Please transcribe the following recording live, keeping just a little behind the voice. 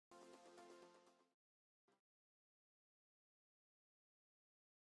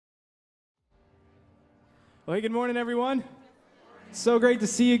Well, hey, good morning, everyone. So great to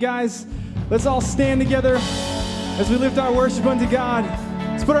see you guys. Let's all stand together as we lift our worship unto God.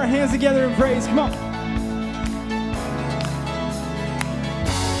 Let's put our hands together in praise. Come on.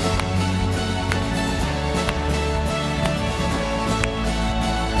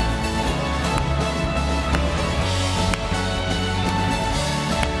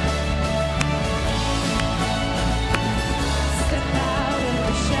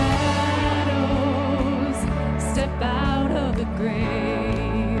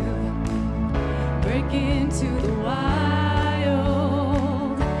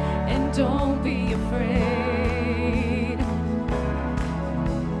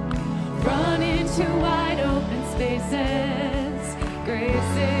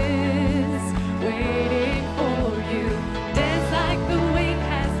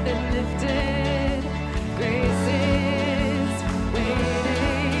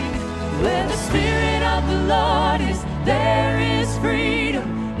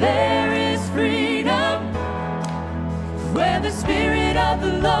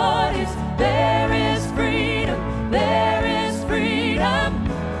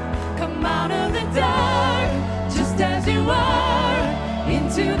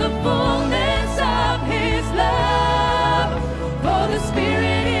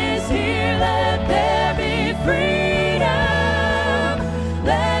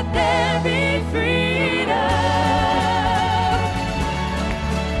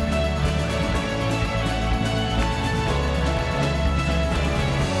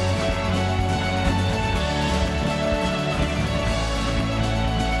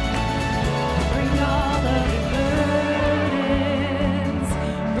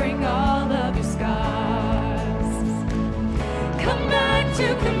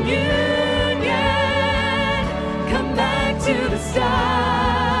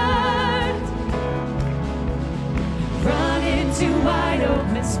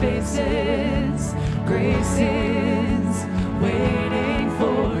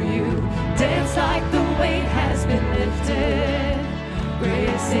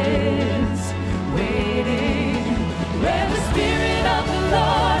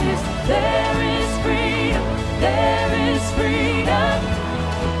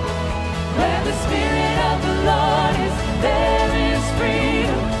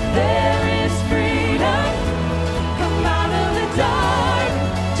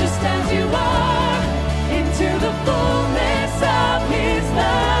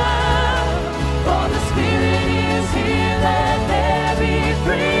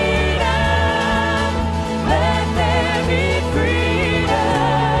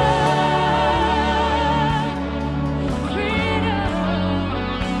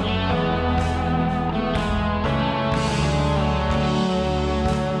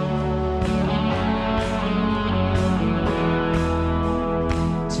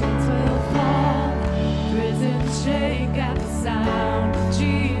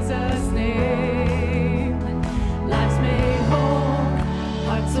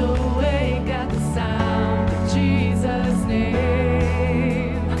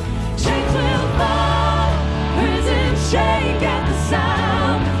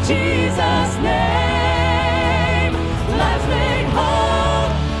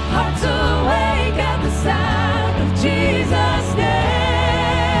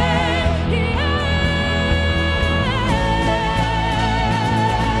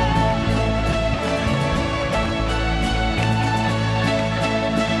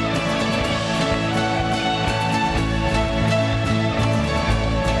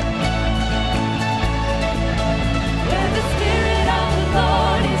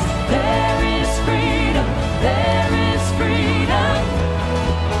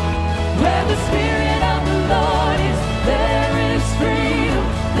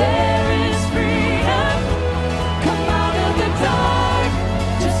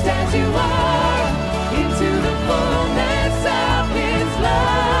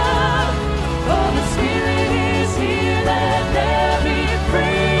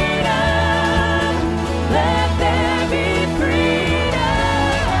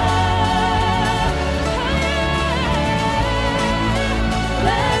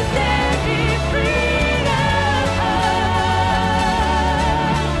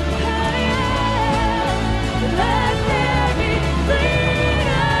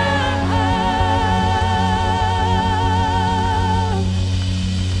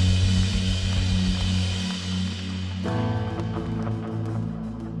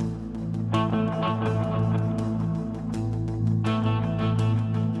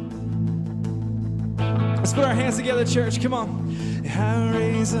 Let's put our hands together, church. Come on. I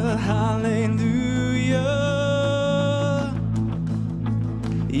raise a hallelujah.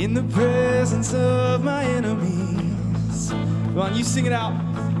 in the presence of my enemies. Come on, you sing it out.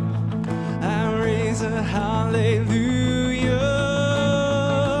 I raise a hallelujah.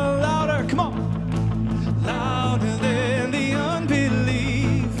 Louder, come on. Louder than the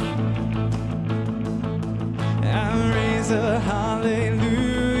unbelief. I raise a hallelujah.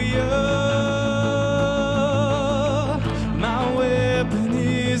 My weapon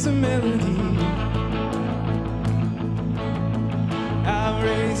is a melody. I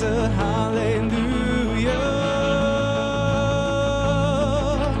raise a hallelujah.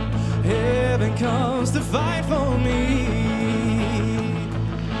 Heaven comes to fight for me.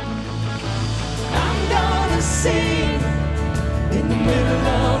 I'm gonna sing in the middle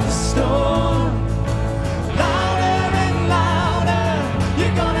of the storm. Louder and louder,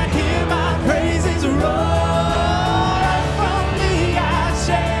 you're gonna hear my praises roar from the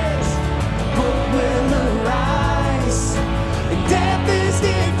ashes. Hope will arise, and death is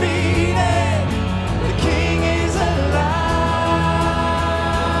defeated. The King is alive.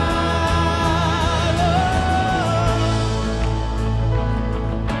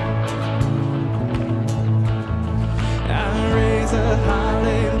 I raise a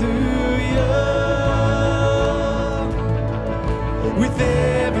hallelujah with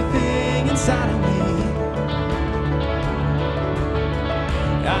everything inside of me.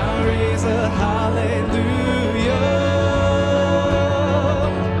 I raise a hallelujah.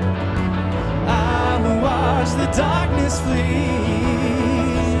 I will watch the darkness flee.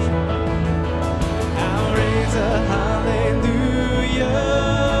 I raise a hallelujah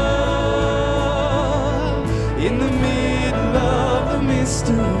in the middle of the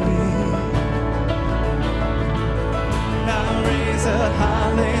mystery. I raise a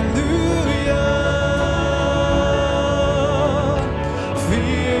hallelujah.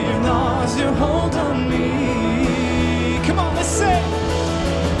 Fear you've lost your hold on me. Come on, let's sing.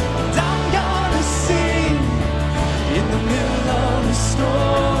 And I'm gonna sing in the middle of the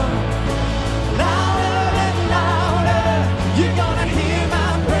storm. Louder and louder, you're gonna hear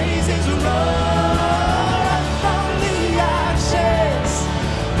my praises roar from the ashes.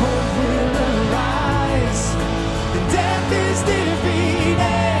 Hope will arise, and death is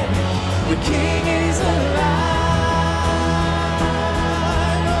defeated. The King is alive.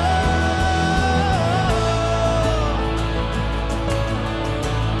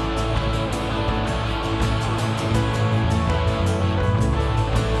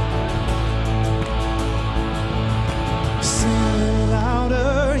 Sing a little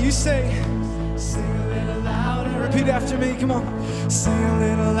louder, you say. Sing a little louder. Repeat after me, come on. Sing a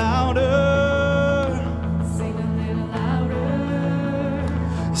little louder. Sing a little louder.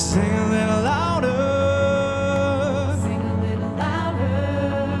 Sing a little louder. Sing a little louder.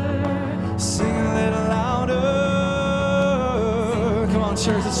 Sing a little louder. Come on,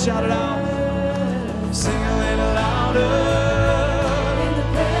 church, let's shout it out. Sing a little louder. In the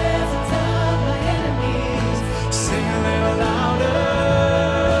presence of my enemies. Sing a little louder.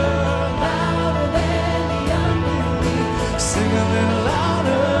 Louder than the unbelief. Sing a little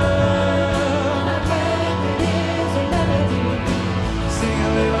louder. My weapon is a melody. Sing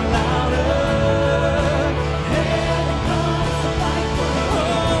a little louder. Heaven comes to fight for me.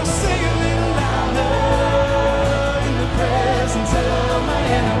 Oh, sing a little louder in the presence of my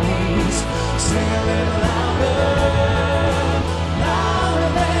enemies. Sing a little louder, louder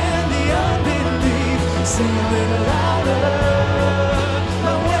than the unbelief. Sing a little louder.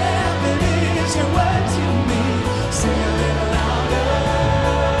 My weapon is your word to me. Sing a little louder.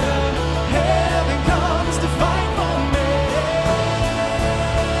 Heaven comes to fight for me.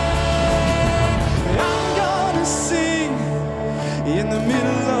 I'm gonna sing in the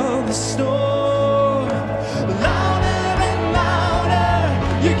middle of the storm. Louder and louder,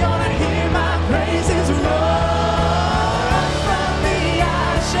 you're gonna hear my praises roar from the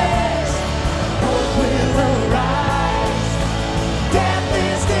ashes. Hope will arise,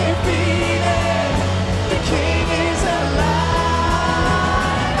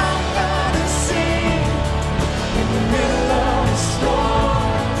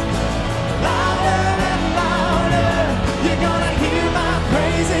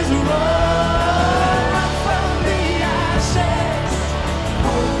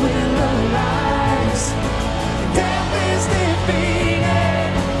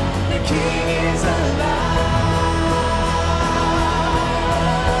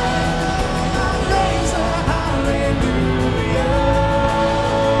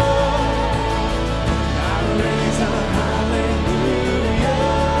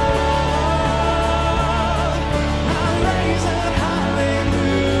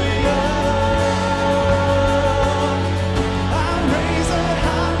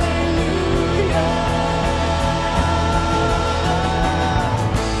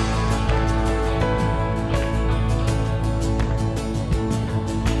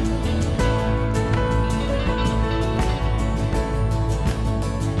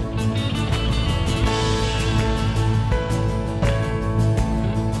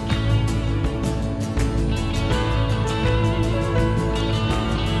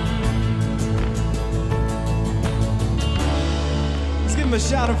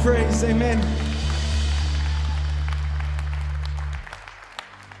 shout of praise. Amen.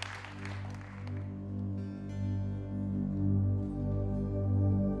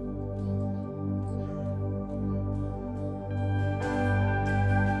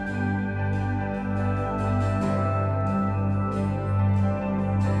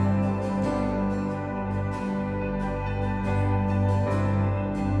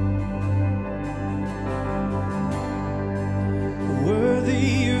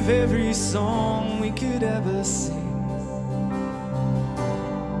 Worthy of every song we could ever sing,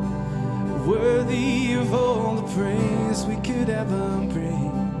 worthy of all the praise we could ever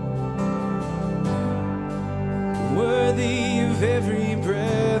bring, worthy of every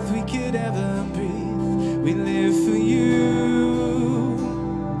breath we could ever breathe. We live for you,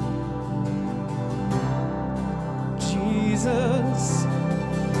 Jesus.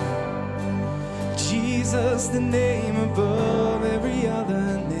 Jesus, the name above every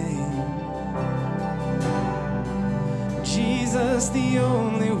other name. Jesus, the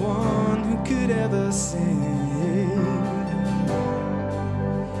only one who could ever save.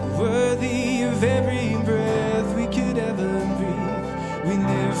 Worthy of every breath we could ever breathe. We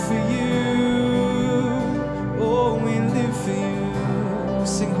live for you. Oh, we live for you.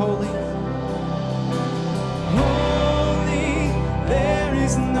 Sing holy. Holy, there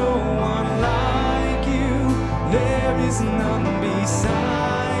is no one like you. There is none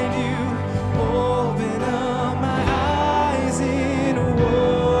beside you. Open up my eyes in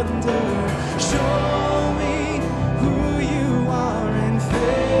wonder. Show me who you are and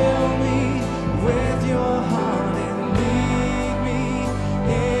fill me with your heart and lead me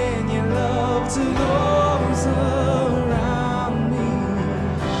in your love to those around me.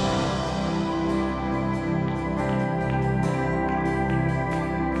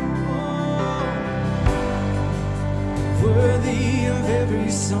 Worthy of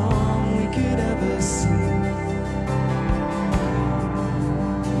every song we could ever sing,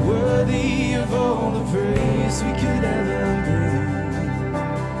 worthy of all the praise we could ever bring,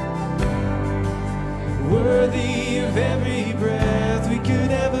 worthy of every breath we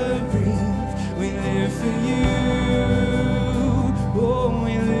could ever breathe. We live for you. Oh,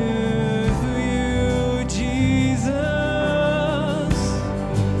 we live for you, Jesus.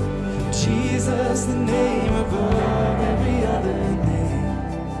 Jesus, the name above every other name.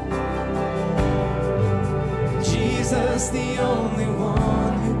 Jesus, the only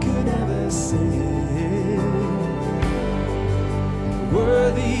one who could ever save.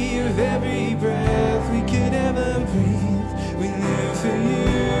 Worthy of every breath we could ever breathe. We live for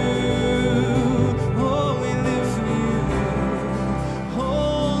you. Oh, we live for you.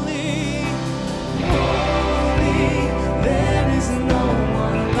 Holy, holy, there is no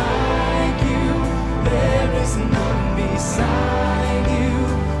one like you. There is none beside you.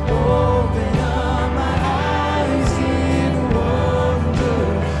 Open up my eyes in wonder.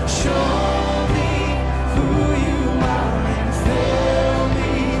 Show me who you are and fill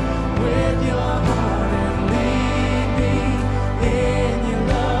me with your heart and lead me in your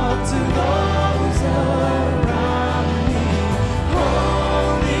love to those around me.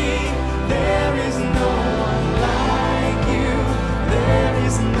 Holy, there is no one like you. There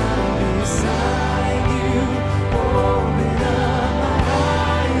is none beside you. Open up my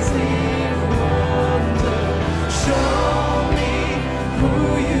eyes in wonder. Show me who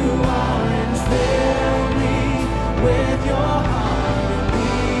you are and fill me with your heart and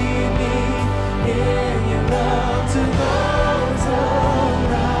lead me in your love to those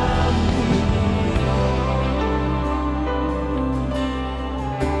around me.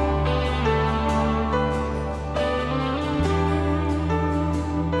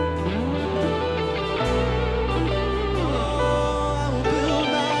 Oh, I will build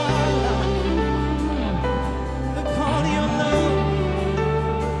my life upon your love.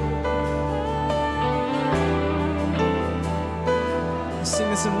 Let's sing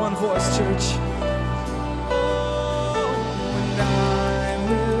this in one voice, church. Oh, and I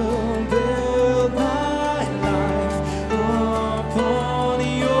will build my life upon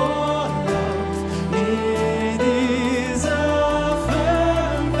your love. It is a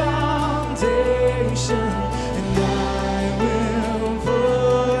firm foundation, and I will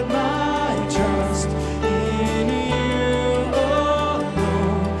put my trust in you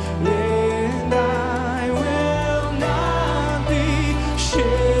alone, and I will not be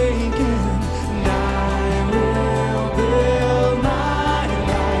shaken.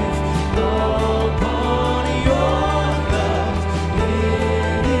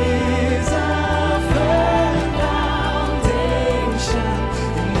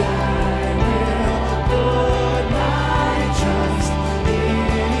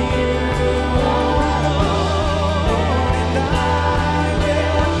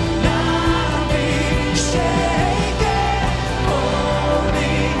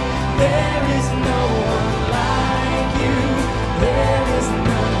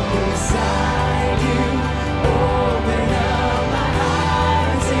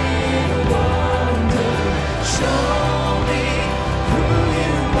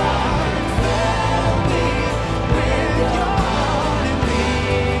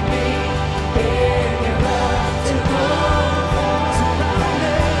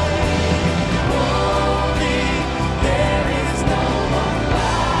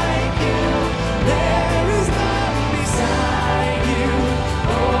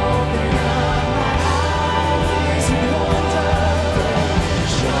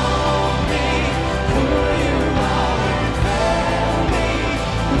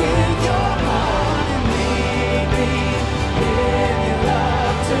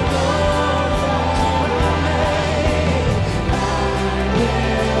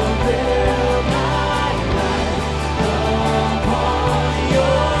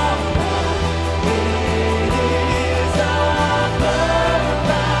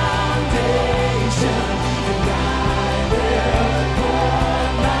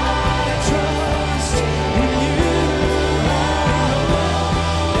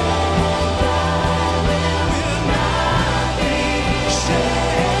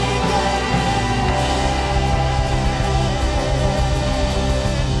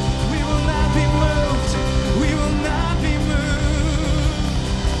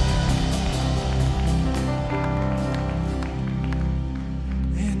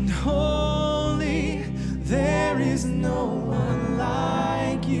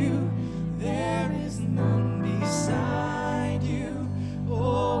 you. There is none beside you.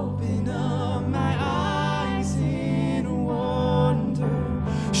 Open up my eyes in wonder.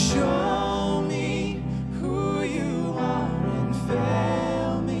 Show me who you are and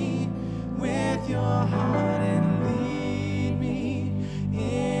fill me with your heart and lead me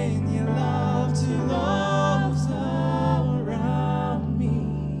in your love to those around me.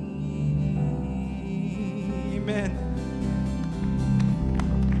 Amen.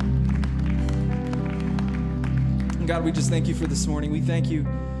 God, we just thank you for this morning. We thank you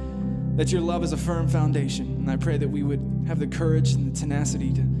that your love is a firm foundation. And I pray that we would have the courage and the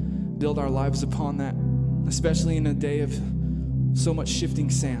tenacity to build our lives upon that, especially in a day of so much shifting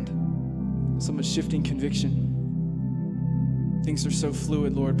sand, so much shifting conviction. Things are so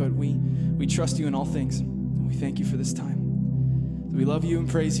fluid, Lord, but we trust you in all things. And we thank you for this time. We love you and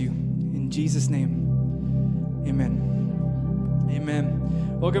praise you. In Jesus' name, amen. Amen.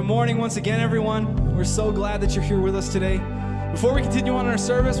 Well, good morning once again, everyone. We're so glad that you're here with us today. Before we continue on in our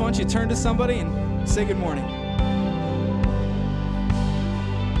service, why don't you turn to somebody and say good morning.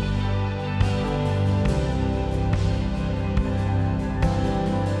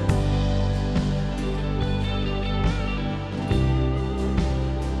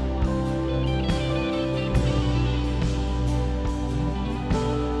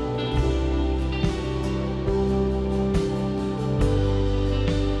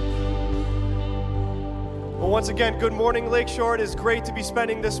 Once again, good morning, Lakeshore. It is great to be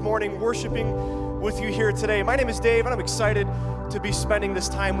spending this morning worshiping with you here today. My name is Dave, and I'm excited to be spending this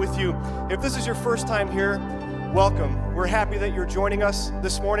time with you. If this is your first time here, welcome. We're happy that you're joining us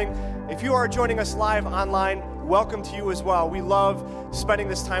this morning. If you are joining us live online, welcome to you as well. We love spending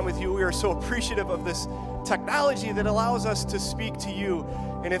this time with you. We are so appreciative of this technology that allows us to speak to you.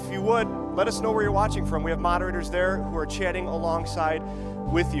 And if you would, let us know where you're watching from. We have moderators there who are chatting alongside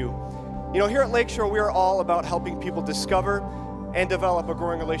with you. You know, here at Lakeshore, we are all about helping people discover and develop a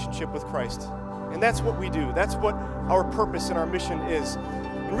growing relationship with Christ. And that's what we do. That's what our purpose and our mission is.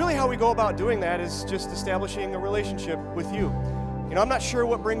 And really how we go about doing that is just establishing a relationship with you. You know, I'm not sure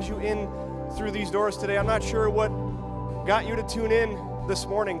what brings you in through these doors today. I'm not sure what got you to tune in this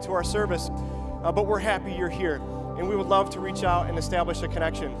morning to our service, but we're happy you're here. And we would love to reach out and establish a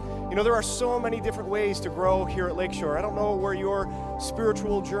connection. You know, there are so many different ways to grow here at Lakeshore. I don't know where your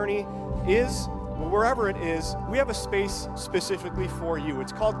spiritual journey is, but wherever it is, we have a space specifically for you.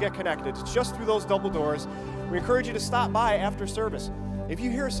 It's called Get Connected. It's just through those double doors. We encourage you to stop by after service. If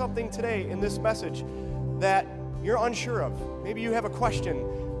you hear something today in this message that you're unsure of, maybe you have a question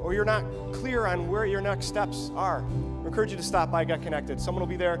or you're not clear on where your next steps are, we encourage you to stop by Get Connected. Someone will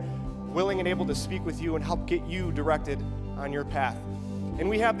be there willing and able to speak with you and help get you directed on your path. And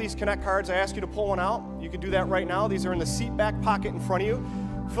we have these Connect cards. I ask you to pull one out. You can do that right now. These are in the seat back pocket in front of you.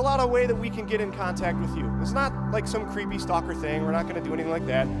 Fill out a way that we can get in contact with you. It's not like some creepy stalker thing. We're not going to do anything like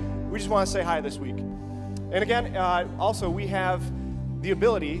that. We just want to say hi this week. And again, also we have the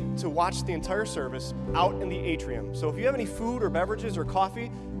ability to watch the entire service out in the atrium. So if you have any food or beverages or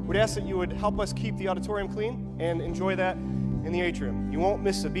coffee, we'd ask that you would help us keep the auditorium clean and enjoy that in the atrium. You won't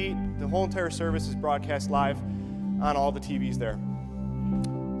miss a beat. The whole entire service is broadcast live on all the TVs there.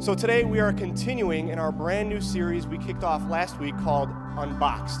 So today we are continuing in our brand new series we kicked off last week called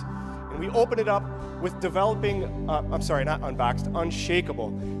Unboxed. And we open it up with Unshakable.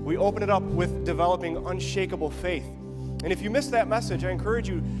 We open it up with developing unshakable faith. And if you missed that message, I encourage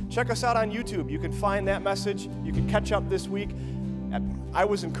you, check us out on YouTube. You can find that message. You can catch up this week. I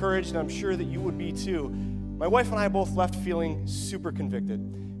was encouraged, and I'm sure that you would be too. My wife and I both left feeling super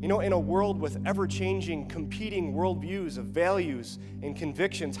convicted. You know, in a world with ever-changing, competing worldviews of values and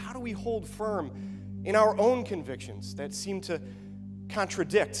convictions, how do we hold firm in our own convictions that seem to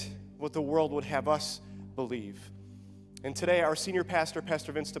contradict what the world would have us believe? And today, our senior pastor,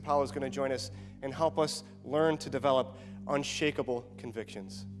 Pastor Vince DiPaola, is going to join us and help us learn to develop unshakable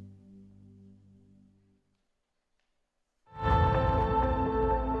convictions.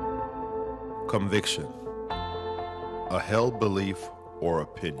 Conviction, a held belief or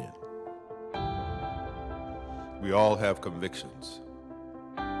opinion. We all have convictions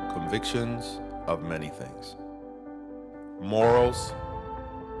of many things. Morals,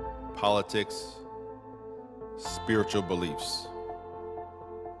 politics, spiritual beliefs.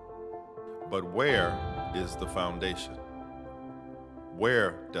 But where is the foundation?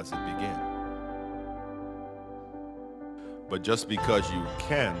 Where does it begin? But just because you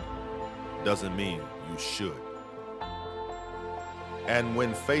can doesn't mean you should. And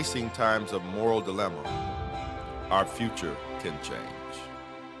when facing times of moral dilemma, our future can change.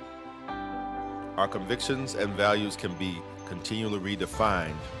 Our convictions and values can be continually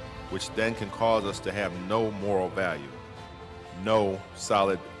redefined, which then can cause us to have no moral value, no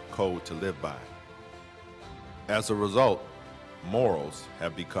solid code to live by. As a result, morals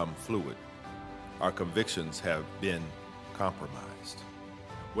have become fluid. Our convictions have been compromised.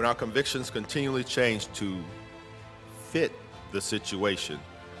 When our convictions continually change to fit the situation,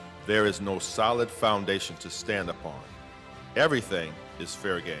 there is no solid foundation to stand upon. Everything is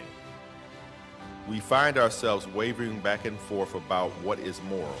fair game. We find ourselves wavering back and forth about what is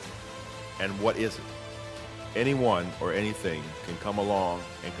moral and what isn't. Anyone or anything can come along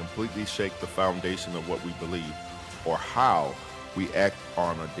and completely shake the foundation of what we believe or how we act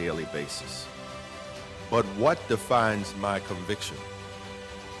on a daily basis. But what defines my conviction?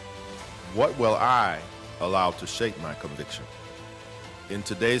 What will I allow to shake my conviction? In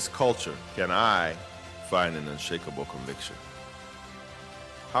today's culture, can I find an unshakable conviction?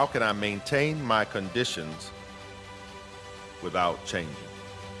 How can I maintain my conditions without changing?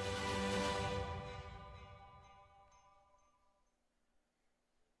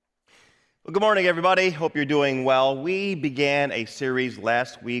 Well, good morning, everybody. Hope you're doing well. We began a series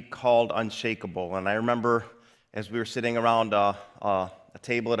last week called Unshakable, and I remember as we were sitting around a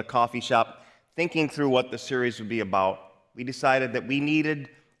table at a coffee shop thinking through what the series would be about, we decided that we needed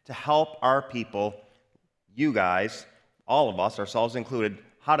to help our people, you guys, all of us, ourselves included,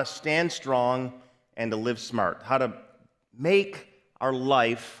 how to stand strong and to live smart, how to make our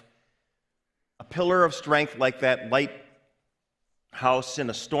life a pillar of strength like that lighthouse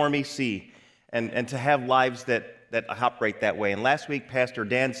in a stormy sea, and to have lives that operate that way. And last week, Pastor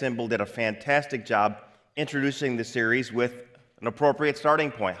Dan Simbel did a fantastic job introducing the series with an appropriate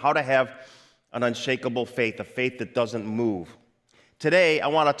starting point, how to have an unshakable faith, a faith that doesn't move. Today, I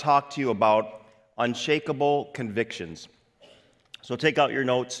want to talk to you about unshakable convictions. So take out your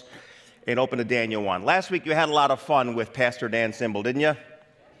notes and open to Daniel 1. Last week, you had a lot of fun with Pastor Dan Simbel, didn't you?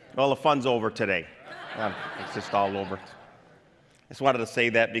 Well, the fun's over today. It's just all over. I just wanted to say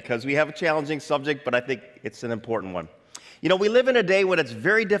that because we have a challenging subject, but I think it's an important one. You know, we live in a day when it's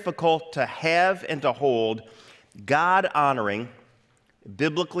very difficult to have and to hold God-honoring,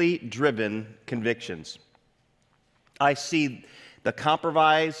 biblically driven convictions. I see the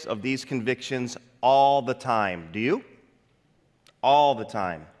compromise of these convictions all the time. Do you? All the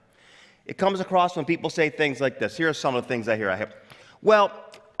time. It comes across when people say things like this. Here are some of the things I hear. Well,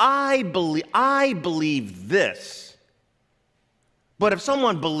 I believe this. But if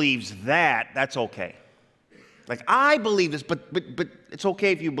someone believes that, that's okay. Like, I believe this, but it's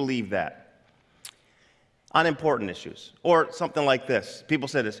okay if you believe that. On important issues. Or something like this. People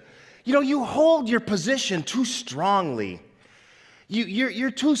say this, you know, you hold your position too strongly.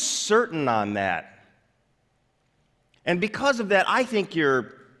 You're too certain on that. And because of that, I think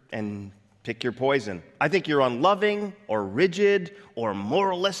and pick your poison, I think you're unloving or rigid or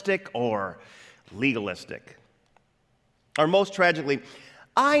moralistic or legalistic. Or most tragically,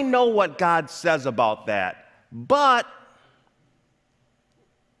 I know what God says about that, but,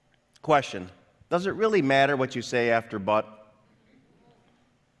 question, does it really matter what you say after but?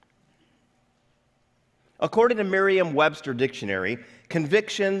 According to Merriam-Webster Dictionary,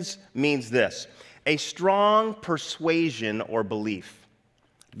 convictions means this: a strong persuasion or belief,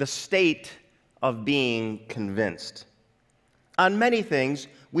 the state of being convinced. On many things,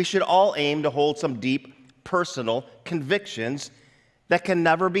 we should all aim to hold some deep personal convictions that can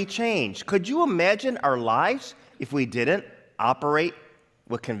never be changed. Could you imagine our lives if we didn't operate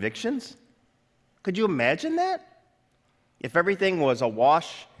with convictions? Could you imagine that? If everything was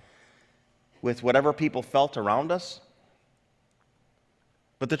awash with whatever people felt around us?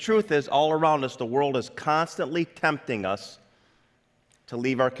 But the truth is, all around us, the world is constantly tempting us to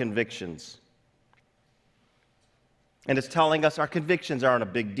leave our convictions. And it's telling us our convictions aren't a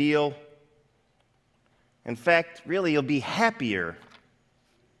big deal. In fact, really, you'll be happier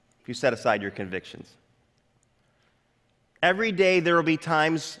if you set aside your convictions. Every day there will be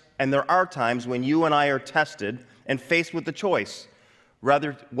times, and there are times, when you and I are tested and faced with the choice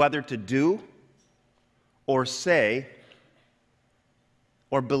whether to do or say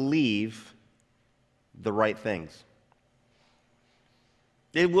or believe the right things.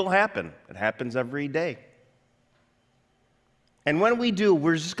 It will happen. It happens every day. And when we do,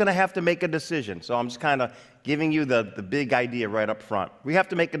 we're just going to have to make a decision. So I'm just kind of giving you the big idea right up front. We have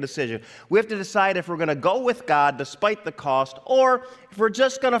to make a decision. We have to decide if we're going to go with God despite the cost, or if we're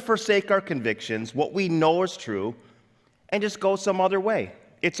just going to forsake our convictions, what we know is true, and just go some other way.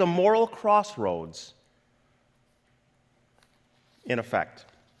 It's a moral crossroads, in effect.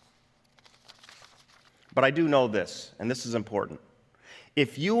 But I do know this, and this is important.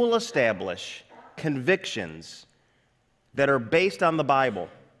 If you will establish convictions that are based on the Bible,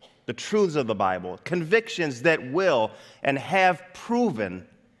 the truths of the Bible, convictions that will and have proven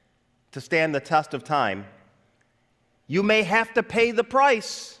to stand the test of time, you may have to pay the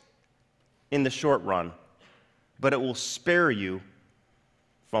price in the short run, but it will spare you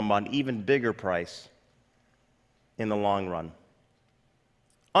from an even bigger price in the long run.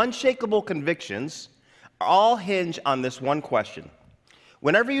 Unshakable convictions all hinge on this one question.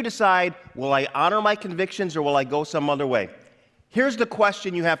 Whenever you decide, will I honor my convictions or will I go some other way? Here's the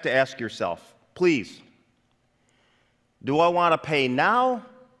question you have to ask yourself. Please. Do I want to pay now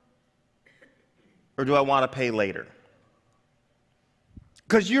or do I want to pay later?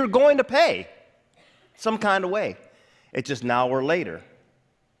 Because you're going to pay some kind of way. It's just now or later.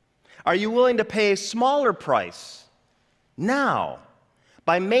 Are you willing to pay a smaller price now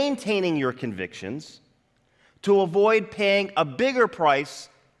by maintaining your convictions to avoid paying a bigger price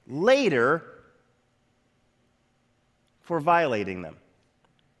later for violating them?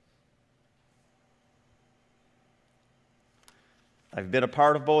 I've been a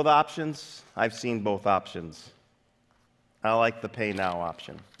part of both options. I've seen both options. I like the pay now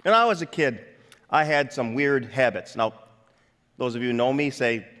option. When I was a kid, I had some weird habits. Now, those of you who know me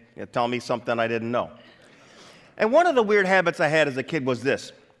tell me something I didn't know. And one of the weird habits I had as a kid was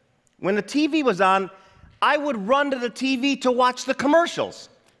this. When the TV was on, I would run to the TV to watch the commercials.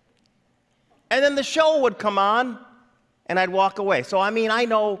 And then the show would come on, and I'd walk away. So, I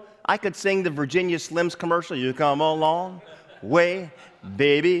know I could sing the Virginia Slims commercial, "You come a long way,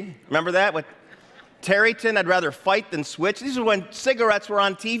 baby." Remember that? With Tarryton, "I'd rather fight than switch." These are when cigarettes were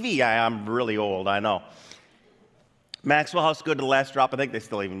on TV. I'm really old, I know. Maxwell House Good to the Last Drop, I think they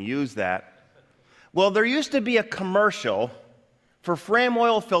still even use that. Well, there used to be a commercial for Fram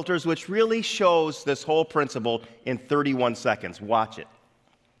oil filters which really shows this whole principle in 31 seconds. Watch it.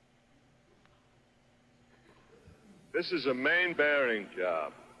 This is a main bearing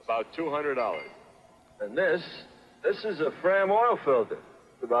job, about $200. And this is a Fram oil filter,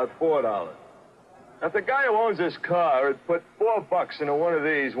 it's about $4. Now, if the guy who owns this car had put $4 into one of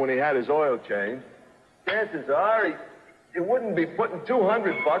these when he had his oil changed, chances are he wouldn't be putting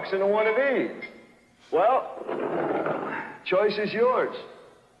 $200 into one of these. Well, choice is yours.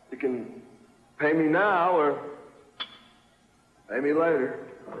 You can pay me now or pay me later.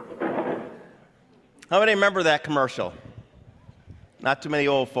 How many remember that commercial? Not too many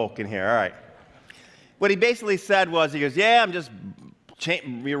old folk in here. All right. What he basically said was, he goes, "Yeah, I'm just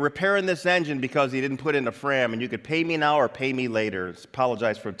repairing this engine because he didn't put in a Fram, and you could pay me now or pay me later.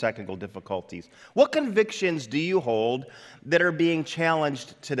 Apologize for technical difficulties." What convictions do you hold that are being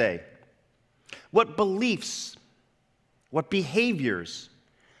challenged today? What beliefs, what behaviors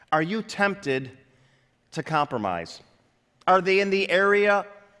are you tempted to compromise? Are they in the area,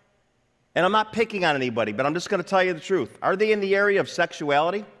 and I'm not picking on anybody, but I'm just going to tell you the truth. Are they in the area of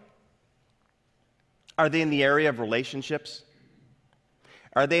sexuality? Are they in the area of relationships?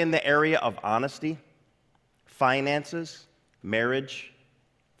 Are they in the area of honesty, finances, marriage,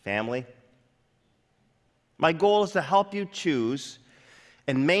 family? My goal is to help you choose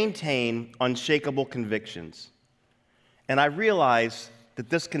and maintain unshakable convictions. And I realize that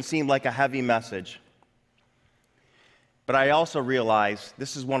this can seem like a heavy message, but I also realize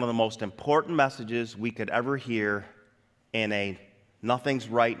this is one of the most important messages we could ever hear in a nothing's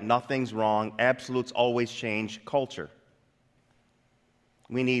right, nothing's wrong, absolutes always change culture.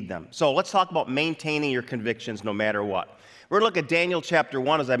 We need them. So let's talk about maintaining your convictions no matter what. We're going to look at Daniel chapter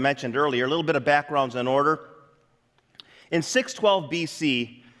 1, as I mentioned earlier. A little bit of backgrounds in order. In 612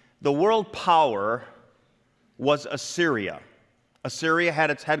 BC, the world power was Assyria. Assyria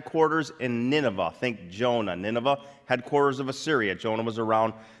had its headquarters in Nineveh. Think Jonah. Nineveh, headquarters of Assyria. Jonah was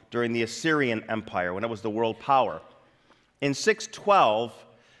around during the Assyrian Empire when it was the world power. In 612,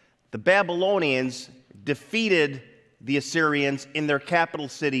 the Babylonians defeated the Assyrians in their capital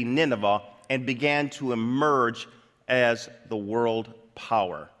city, Nineveh, and began to emerge as the world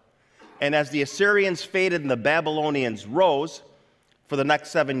power. And as the Assyrians faded and the Babylonians rose for the next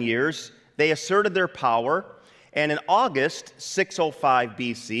 7 years, they asserted their power. And in August 605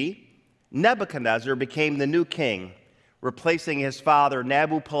 BC, Nebuchadnezzar became the new king, replacing his father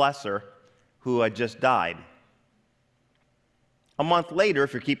Nabopolassar, who had just died. A month later,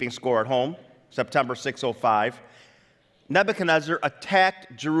 if you're keeping score at home, September 605, Nebuchadnezzar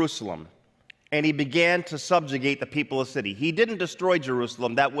attacked Jerusalem, and he began to subjugate the people of the city. He didn't destroy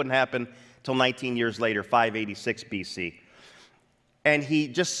Jerusalem. That wouldn't happen until 19 years later, 586 BC. And he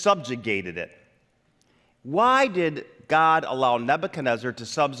just subjugated it. Why did God allow Nebuchadnezzar to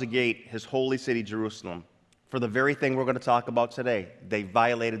subjugate his holy city, Jerusalem? For the very thing we're going to talk about today. They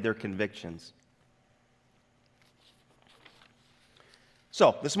violated their convictions.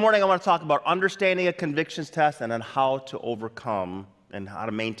 So this morning I want to talk about understanding a convictions test and then how to overcome and how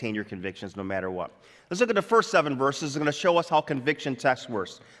to maintain your convictions no matter what. Let's look at the first 7 verses. It's going to show us how conviction tests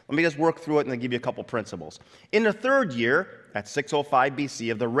works. Let me just work through it and then give you a couple principles. In the 3rd year, at 605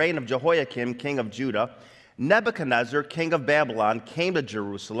 BC, of the reign of Jehoiakim, king of Judah, Nebuchadnezzar, king of Babylon, came to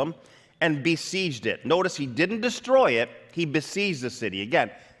Jerusalem and besieged it. Notice he didn't destroy it, he besieged the city.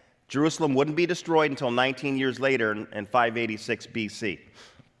 Again, Jerusalem wouldn't be destroyed until 19 years later in 586 BC.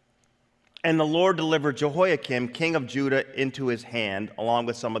 And the Lord delivered Jehoiakim, king of Judah, into his hand, along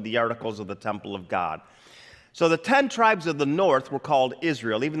with some of the articles of the temple of God. So the 10 tribes of the north were called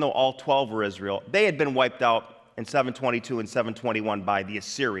Israel, even though all 12 were Israel. They had been wiped out in 722 and 721 by the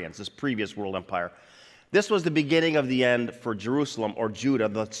Assyrians, this previous world empire. This was the beginning of the end for Jerusalem, or Judah,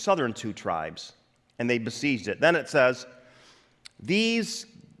 the southern 2 tribes, and they besieged it. Then it says, these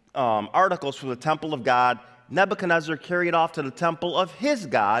articles from the temple of God, Nebuchadnezzar carried off to the temple of his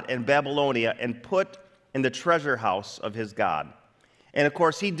God in Babylonia and put in the treasure house of his God. And of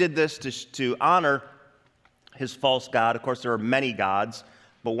course, he did this to honor his false god. Of course, there are many gods,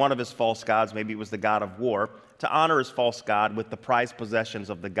 but one of his false gods, maybe it was the god of war, to honor his false god with the prized possessions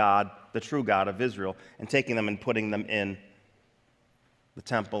of the God, the true God of Israel, and taking them and putting them in the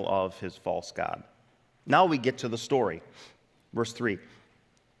temple of his false god. Now we get to the story. Verse 3.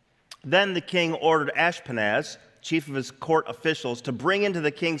 Then the king ordered Ashpenaz, chief of his court officials, to bring into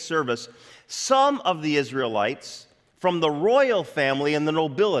the king's service some of the Israelites from the royal family and the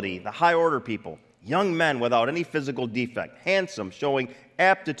nobility, the high order people, young men without any physical defect, handsome, showing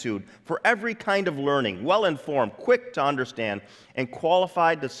aptitude for every kind of learning, well-informed, quick to understand, and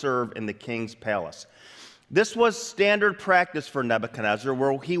qualified to serve in the king's palace. This was standard practice for Nebuchadnezzar,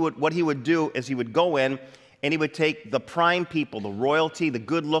 where what he would do is he would go in and he would take the prime people, the royalty, the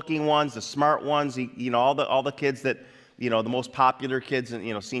good-looking ones, the smart ones, all the kids that, the most popular kids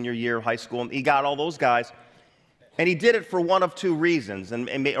in, senior year of high school. And he got all those guys, and he did it for one of 2 reasons,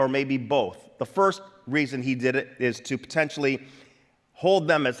 or maybe both. The first reason he did it is to potentially hold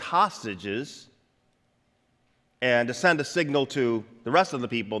them as hostages and to send a signal to the rest of the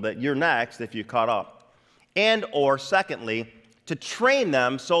people that you're next if you caught up. And or secondly, to train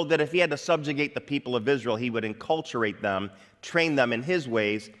them so that if he had to subjugate the people of Israel, he would enculturate them, train them in his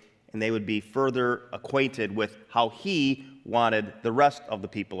ways, and they would be further acquainted with how he wanted the rest of the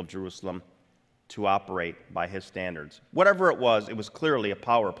people of Jerusalem to operate by his standards. Whatever it was clearly a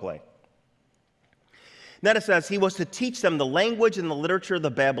power play. Then it says he was to teach them the language and the literature of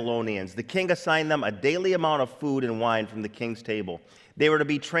the Babylonians. The king assigned them a daily amount of food and wine from the king's table. They were to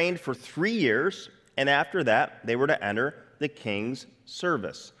be trained for 3 years, and after that, they were to enter the king's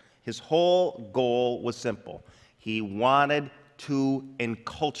service. His whole goal was simple. He wanted to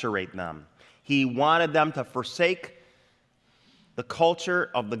enculturate them. He wanted them to forsake the culture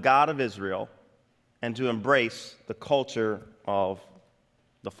of the God of Israel and to embrace the culture of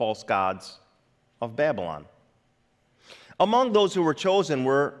the false gods of Babylon. Among those who were chosen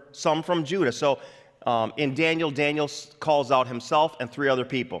were some from Judah. So in Daniel calls out himself and 3 other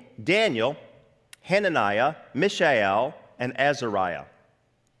people. Daniel, Hananiah, Mishael, and Azariah.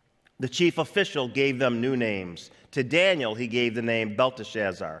 The chief official gave them new names. To Daniel, he gave the name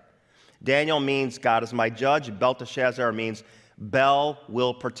Belteshazzar. Daniel means God is my judge. Belteshazzar means Bel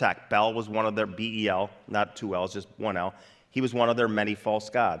will protect. Bel was one of their, B-E-L, not 2 L's, just 1 L. He was one of their many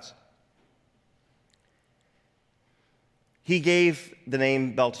false gods. He gave the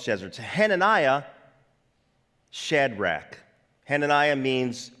name Belteshazzar. To Hananiah, Shadrach. Hananiah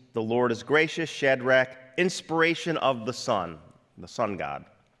means the Lord is gracious. Shadrach, inspiration of the sun god.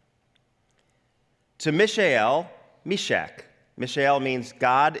 To Mishael, Meshach. Mishael means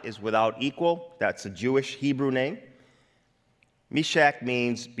God is without equal. That's a Jewish Hebrew name. Meshach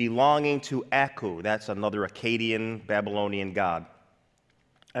means belonging to Aku. That's another Akkadian, Babylonian god.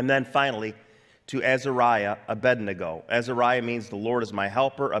 And then finally, to Azariah, Abednego. Azariah means the Lord is my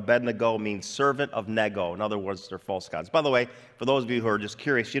helper. Abednego means servant of Nego. In other words, they're false gods. By the way, for those of you who are just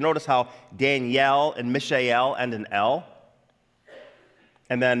curious, you notice how Daniel and Mishael end in L?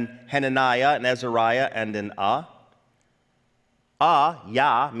 And then Hananiah and Azariah end in A.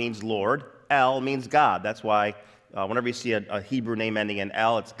 Yah, means Lord. El means God. That's why whenever you see a Hebrew name ending in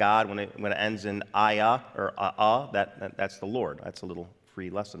L, it's God. When it ends in Ayah or that's the Lord. That's a little free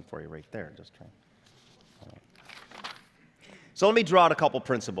lesson for you right there. Just try. So let me draw out a couple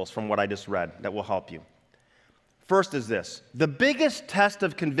principles from what I just read that will help you. First is this. The biggest test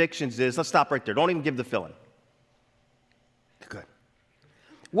of convictions is, let's stop right there. Don't even give the fill-in. Good.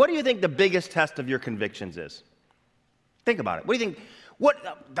 What do you think the biggest test of your convictions is? Think about it. What do you think?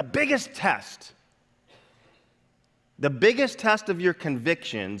 The biggest test The biggest test of your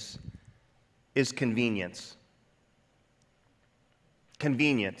convictions is convenience.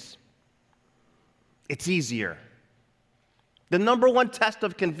 Convenience. It's easier. The number one test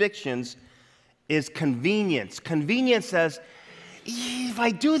of convictions is convenience. Convenience says, if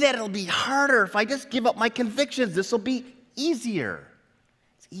I do that, it'll be harder. If I just give up my convictions, this will be easier.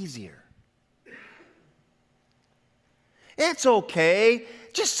 It's easier. It's okay.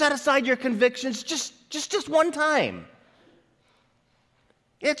 Just set aside your convictions just one time.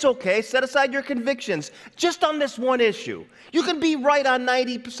 It's okay. Set aside your convictions just on this one issue. You can be right on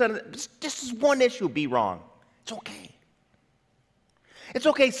 90% of it. Just this one issue, be wrong. It's okay. It's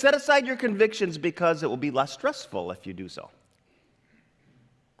okay. Set aside your convictions because it will be less stressful if you do so.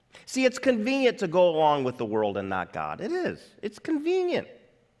 See, it's convenient to go along with the world and not God. It is. It's convenient.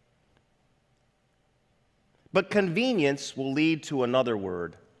 But convenience will lead to another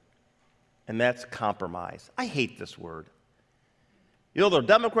word, and that's compromise. I hate this word. You know, the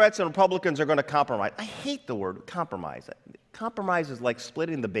Democrats and Republicans are going to compromise. I hate the word compromise. Compromise is like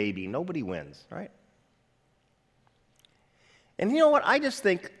splitting the baby. Nobody wins, right? And you know what? I just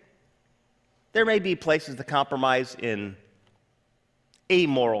think there may be places to compromise in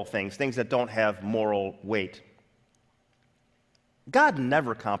amoral things, things that don't have moral weight. God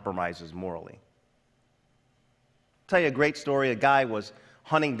never compromises morally. I'll tell you a great story. A guy was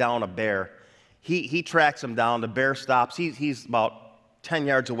hunting down a bear. He tracks him down. The bear stops. He's about 10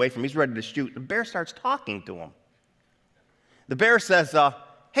 yards away from him. He's ready to shoot. The bear starts talking to him. The bear says,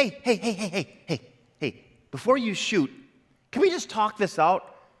 hey, before you shoot, can we just talk this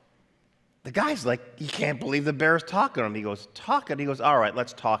out? The guy's like, he can't believe the bear's talking to him. He goes, talk it? He goes, all right,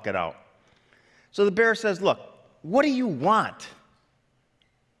 let's talk it out. So the bear says, look, what do you want?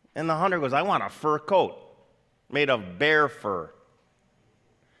 And the hunter goes, I want a fur coat made of bear fur.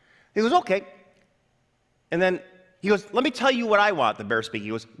 He goes, okay. And then he goes, let me tell you what I want, the bear speaking.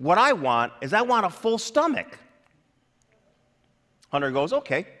 He goes, what I want is I want a full stomach. Hunter goes,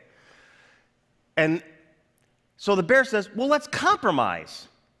 okay. And so the bear says, well, let's compromise.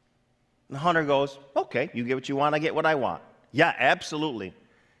 And the hunter goes, okay, you get what you want, I get what I want. Yeah, absolutely.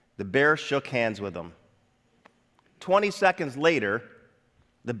 The bear shook hands with him. 20 seconds later,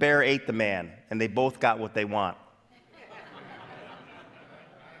 the bear ate the man, and they both got what they want.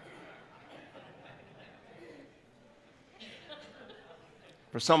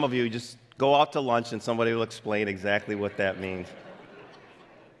 For some of you, just go out to lunch and somebody will explain exactly what that means.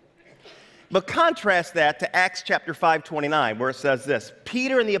 But contrast that to Acts chapter 5:29, where it says this: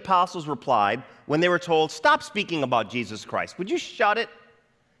 Peter and the apostles replied when they were told, stop speaking about Jesus Christ. Would you shut it?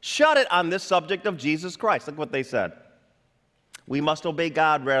 Shut it on this subject of Jesus Christ. Look what they said. We must obey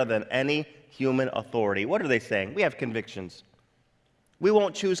God rather than any human authority. What are they saying? We have convictions. We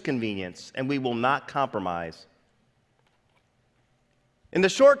won't choose convenience, and we will not compromise. In the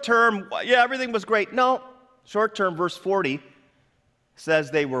short term, yeah, everything was great. No, short term, verse 40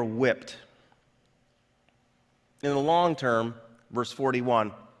 says they were whipped. In the long term, verse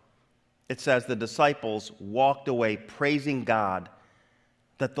 41, it says the disciples walked away praising God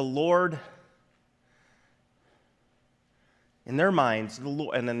that the Lord, in their minds,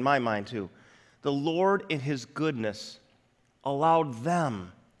 and in my mind too, the Lord in His goodness allowed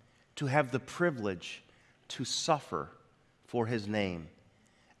them to have the privilege to suffer for His name.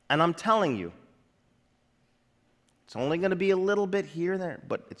 And I'm telling you, it's only going to be a little bit here and there,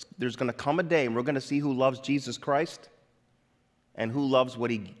 but there's going to come a day and we're going to see who loves Jesus Christ and who loves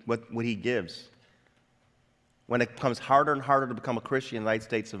what he gives when it becomes harder and harder to become a Christian in the United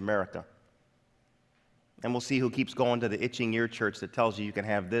States of America. And we'll see who keeps going to the itching ear church that tells you you can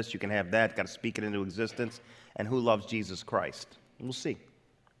have this, you can have that, got to speak it into existence, and who loves Jesus Christ. And we'll see.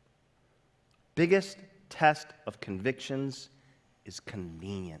 Biggest test of convictions is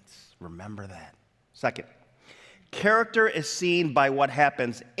convenience. Remember that. Second, character is seen by what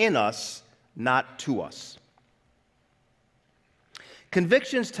happens in us, not to us.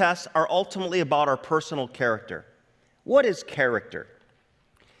 Convictions tests are ultimately about our personal character. What is character?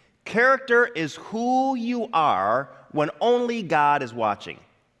 Character is who you are when only God is watching.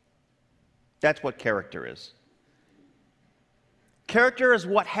 That's what character is. Character is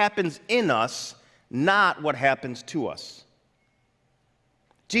what happens in us, not what happens to us.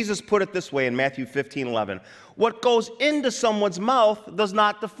 Jesus put it this way in Matthew 15:11. What goes into someone's mouth does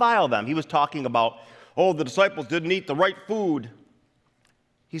not defile them. He was talking about, oh, the disciples didn't eat the right food.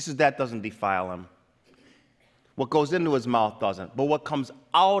 He says that doesn't defile them. What goes into his mouth doesn't. But what comes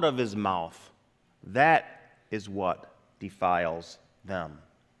out of his mouth, that is what defiles them.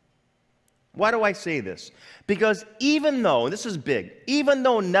 Why do I say this? Because even though, this is big, even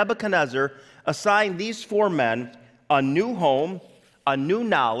though Nebuchadnezzar assigned these 4 men a new home, a new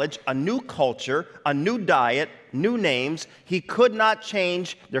knowledge, a new culture, a new diet, new names. He could not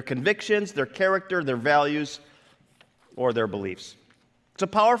change their convictions, their character, their values, or their beliefs. It's a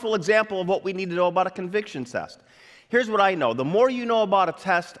powerful example of what we need to know about a conviction test. Here's what I know. The more you know about a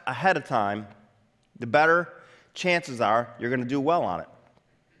test ahead of time, the better chances are you're going to do well on it.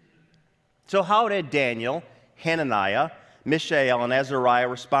 So how did Daniel, Hananiah, Mishael, and Azariah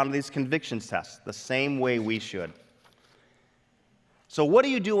respond to these conviction tests? The same way we should. So what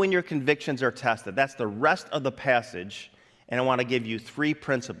do you do when your convictions are tested? That's the rest of the passage, and I want to give you 3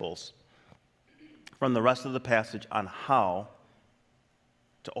 principles from the rest of the passage on how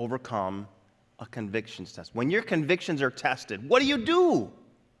to overcome a convictions test. When your convictions are tested, what do you do?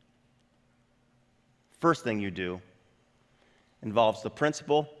 First thing you do involves the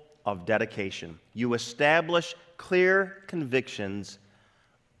principle of dedication. You establish clear convictions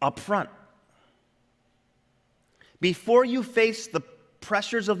up front. Before you face the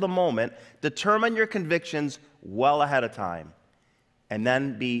pressures of the moment, determine your convictions well ahead of time, and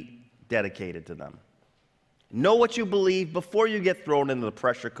then be dedicated to them. Know what you believe before you get thrown into the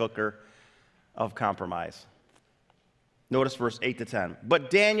pressure cooker of compromise. Notice verse 8 to 10. But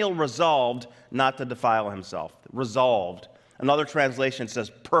Daniel resolved not to defile himself. Resolved. Another translation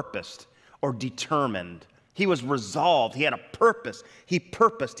says purposed or determined. He was resolved. He had a purpose. He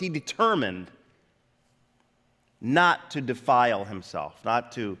purposed. He determined not to defile himself,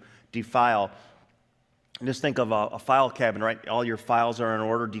 not to defile. Just think of a file cabinet, right? All your files are in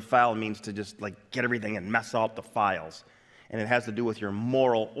order. Defile means to just like get everything and mess up the files. And it has to do with your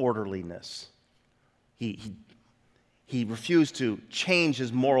moral orderliness. He refused to change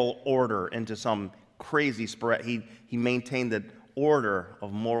his moral order into some crazy spread. He maintained the order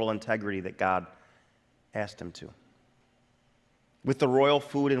of moral integrity that God asked him to. With the royal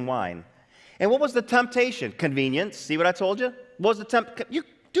food and wine. And what was the temptation? Convenience. See what I told you? What was the temptation?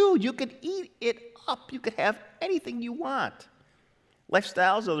 You could eat it up. You could have anything you want.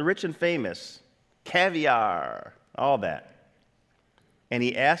 Lifestyles of the rich and famous. Caviar. All that. And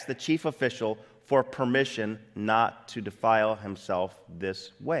he asked the chief official for permission not to defile himself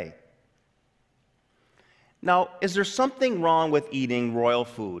this way. Now, is there something wrong with eating royal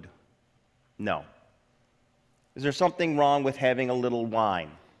food? No. Is there something wrong with having a little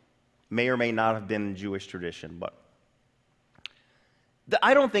wine? May or may not have been in Jewish tradition, but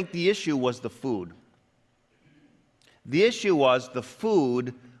I don't think the issue was the food. The issue was the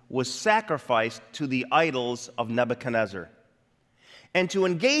food was sacrificed to the idols of Nebuchadnezzar. And to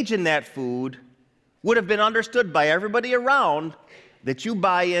engage in that food would have been understood by everybody around that you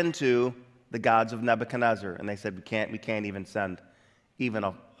buy into the gods of Nebuchadnezzar. And they said, we can't even send even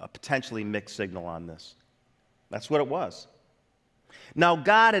a potentially mixed signal on this. That's what it was. Now,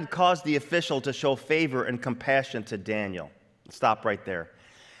 God had caused the official to show favor and compassion to Daniel. Stop right there.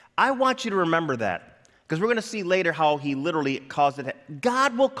 I want you to remember that, because we're going to see later how he literally caused it.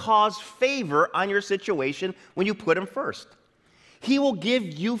 God will cause favor on your situation when you put him first. He will give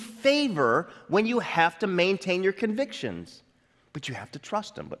you favor when you have to maintain your convictions. But you have to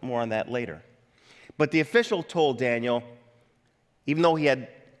trust him, but more on that later. But the official told Daniel, even though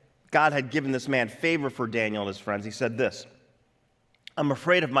God had given this man favor for Daniel and his friends, he said this, I'm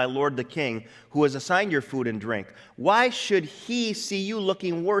afraid of my lord the king, who has assigned your food and drink. Why should he see you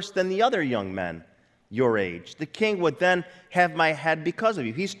looking worse than the other young men your age? The king would then have my head because of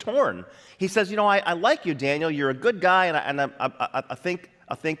you. He's torn. He says, I like you, Daniel. You're a good guy, and I think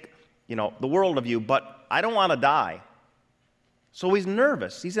the world of you, but I don't want to die. So he's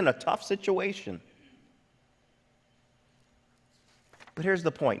nervous. He's in a tough situation. But here's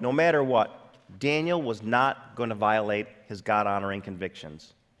the point. No matter what, Daniel was not going to violate his God-honoring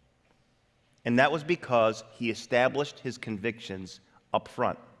convictions. And that was because he established his convictions up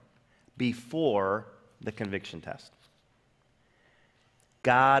front, before the conviction test.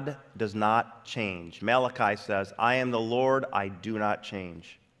 God does not change. Malachi says, I am the Lord, I do not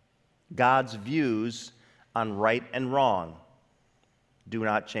change. God's views on right and wrong do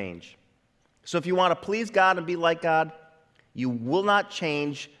not change. So if you want to please God and be like God, you will not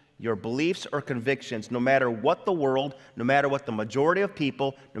change your beliefs or convictions, no matter what the world, no matter what the majority of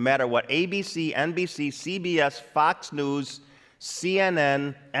people, no matter what ABC, NBC, CBS, Fox News,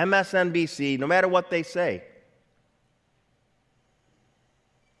 CNN, MSNBC, no matter what they say.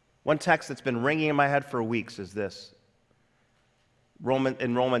 One text that's been ringing in my head for weeks is this.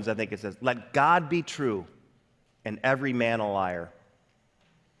 In Romans, I think it says, let God be true and every man a liar.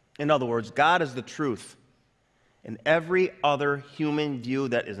 In other words, God is the truth. And every other human view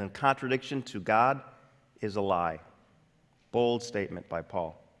that is in contradiction to God is a lie. Bold statement by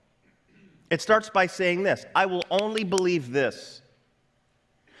Paul. It starts by saying this: I will only believe this.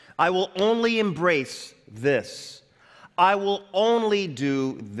 I will only embrace this. I will only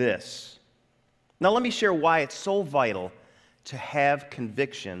do this. Now let me share why it's so vital to have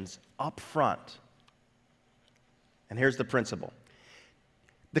convictions up front. And here's the principle.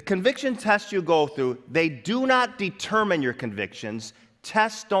 The conviction tests you go through, they do not determine your convictions.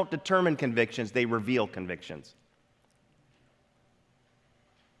 Tests don't determine convictions, they reveal convictions.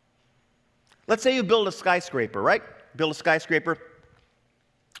 Let's say you build a skyscraper, right? Build a skyscraper.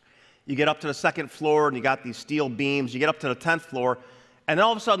 You get up to the second floor and you got these steel beams. You get up to the 10th floor, and then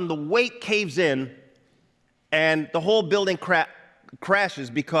all of a sudden the weight caves in and the whole building crashes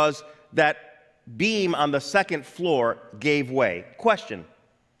because that beam on the second floor gave way. Question: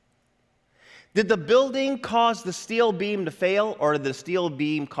 did the building cause the steel beam to fail, or did the steel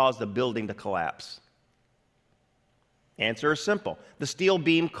beam cause the building to collapse? Answer is simple. The steel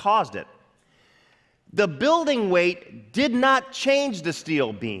beam caused it. The building weight did not change the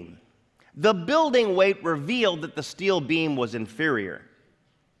steel beam. The building weight revealed that the steel beam was inferior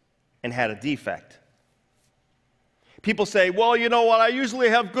and had a defect. People say, well, you know what, I usually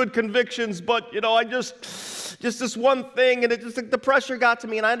have good convictions, but, you know, I just this one thing, and it just, the pressure got to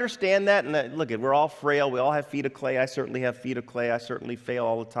me, and I understand that. And look, we're all frail. We all have feet of clay. I certainly have feet of clay. I certainly fail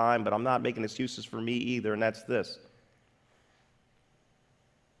all the time, but I'm not making excuses for me either, and that's this.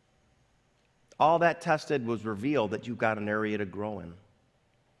 All that tested was revealed that you've got an area to grow in.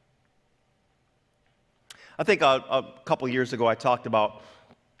 I think a couple years ago I talked about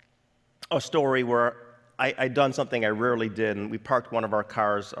a story where I'd done something I rarely did, and we parked one of our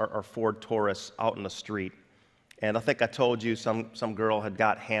cars, our Ford Taurus, out in the street. And I think I told you some girl had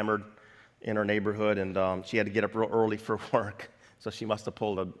got hammered in her neighborhood, and she had to get up real early for work. So she must have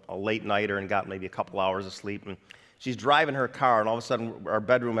pulled a late nighter and got maybe a couple hours of sleep. And she's driving her car, and all of a sudden our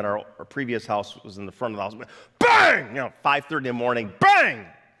bedroom in our previous house was in the front of the house. Bang! You know, 5:30 in the morning, bang!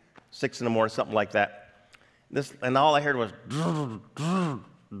 6 in the morning, something like that. And all I heard was,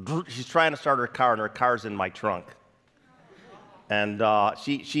 she's trying to start her car, and her car's in my trunk. And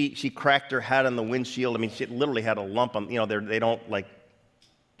she cracked her head on the windshield. I mean, she literally had a lump on, you know, they don't like,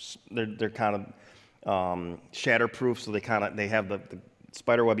 they're kind of shatterproof, so they have the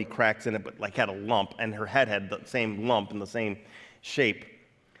spiderwebby cracks in it, but like had a lump, and her head had the same lump in the same shape.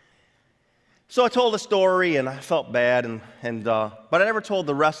 So I told the story, and I felt bad, but I never told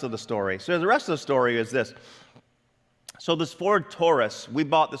the rest of the story. So the rest of the story is this. So this Ford Taurus, we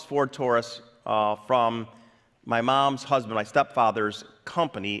bought this Ford Taurus from my mom's husband, my stepfather's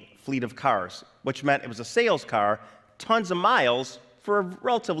company, fleet of cars, which meant it was a sales car, tons of miles for a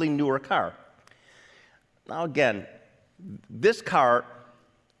relatively newer car. Now again, this car,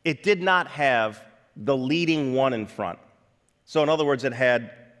 it did not have the leading one in front. So in other words, it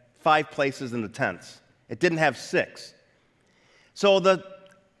had 5 places in the tents. It didn't have 6. So the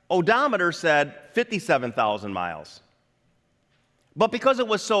odometer said 57,000 miles. But because it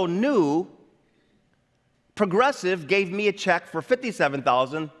was so new, Progressive gave me a check for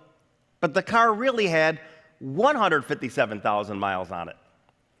 57,000, but the car really had 157,000 miles on it.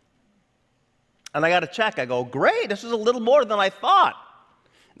 And I got a check. I go, great, this is a little more than I thought.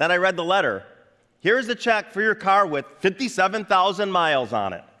 Then I read the letter. Here's the check for your car with 57,000 miles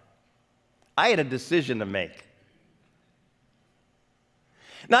on it. I had a decision to make.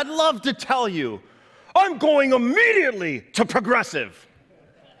 Now, I'd love to tell you, I'm going immediately to Progressive.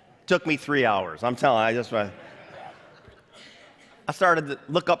 Took me 3 hours. I'm telling you, I started to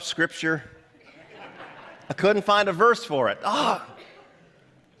look up scripture. I couldn't find a verse for it. I'll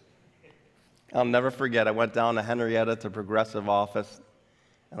never forget, I went down to Henrietta to Progressive office,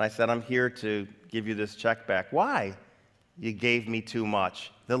 and I said, I'm here to give you this check back. Why? You gave me too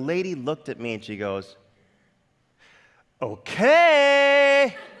much. The lady looked at me and she goes,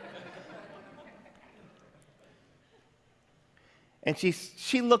 okay. And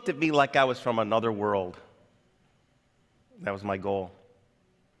she looked at me like I was from another world. That was my goal.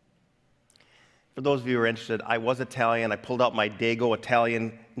 For those of you who are interested, I was Italian. I pulled out my Dago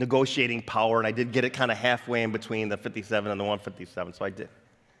Italian negotiating power, and I did get it kind of halfway in between the 57 and the 157, so I did.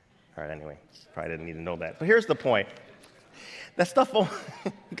 All right, anyway, probably didn't need to know that. But here's the point. That stuff,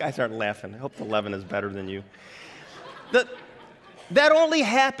 you guys aren't laughing. I hope the 11 is better than you. That only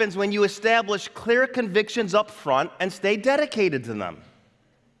happens when you establish clear convictions up front and stay dedicated to them.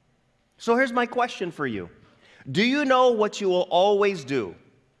 So here's my question for you. Do you know what you will always do?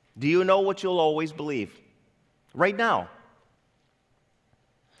 Do you know what you'll always believe? Right now.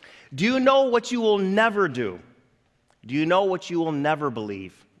 Do you know what you will never do? Do you know what you will never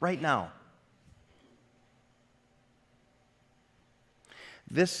believe? Right now.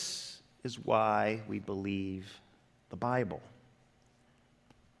 This is why we believe the Bible.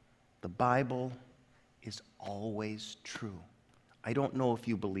 The Bible is always true. I don't know if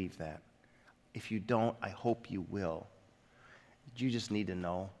you believe that. If you don't, I hope you will. You just need to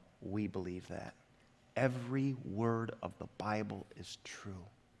know we believe that. Every word of the Bible is true.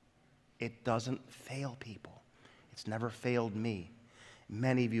 It doesn't fail people. It's never failed me.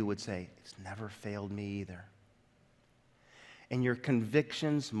 Many of you would say, it's never failed me either. And your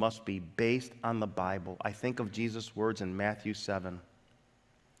convictions must be based on the Bible. I think of Jesus' words in Matthew 7.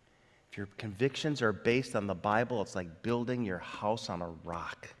 If your convictions are based on the Bible, it's like building your house on a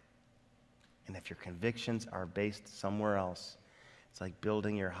rock. And if your convictions are based somewhere else, it's like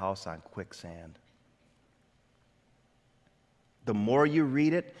building your house on quicksand. The more you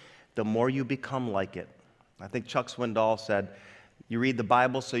read it, the more you become like it. I think Chuck Swindoll said, you read the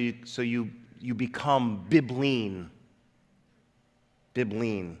Bible so you become bibline.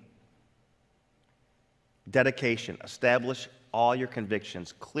 Bibline. Dedication. Establish all your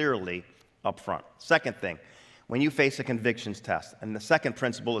convictions clearly up front. Second thing, when you face a convictions test, and the second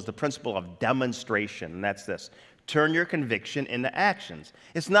principle is the principle of demonstration, and that's this. Turn your conviction into actions.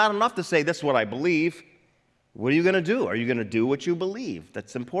 It's not enough to say, this is what I believe. What are you going to do? Are you going to do what you believe?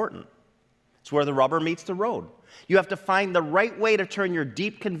 That's important. It's where the rubber meets the road. You have to find the right way to turn your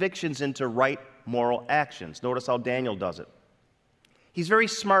deep convictions into right moral actions. Notice how Daniel does it. He's very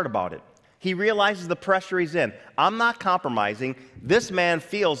smart about it. He realizes the pressure he's in. I'm not compromising. This man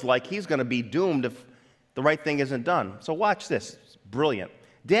feels like he's going to be doomed if the right thing isn't done. So watch this. It's brilliant.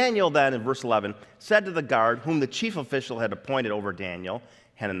 Daniel then, in verse 11, said to the guard, whom the chief official had appointed over Daniel,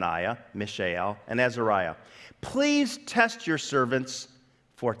 Hananiah, Mishael, and Azariah, please test your servants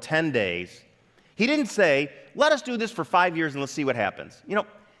for 10 days. He didn't say, let us do this for 5 years and let's see what happens. You know,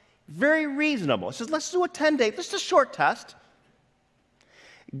 very reasonable. He says, let's do a 10-day, just a short test.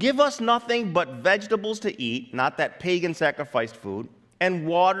 Give us nothing but vegetables to eat, not that pagan sacrificed food, and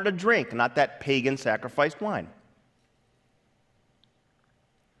water to drink, not that pagan sacrificed wine.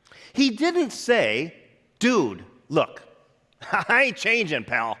 He didn't say, dude, look, I ain't changing,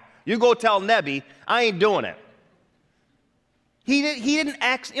 pal. You go tell Nebi, I ain't doing it. He didn't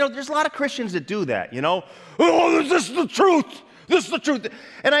ask, you know, there's a lot of Christians that do that, you know. Oh, this is the truth. This is the truth.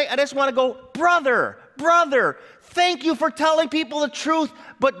 And I just want to go, brother, thank you for telling people the truth,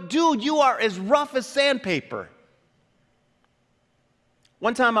 but dude, you are as rough as sandpaper.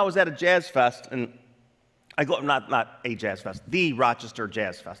 One time I was at a jazz fest, and I go, not a jazz fest, the Rochester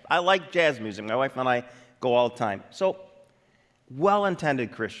Jazz Fest. I like jazz music. My wife and I go all the time. So,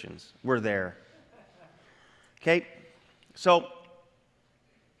 well-intended Christians were there. Okay? So,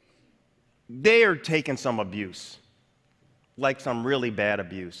 they are taking some abuse, like some really bad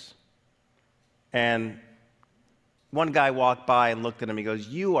abuse. And one guy walked by and looked at him. He goes,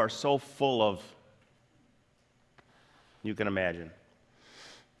 you are so full of, you can imagine.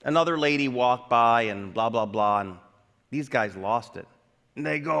 Another lady walked by and blah, blah, blah, and these guys lost it. And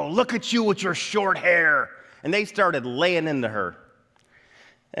they go, look at you with your short hair. And they started laying into her.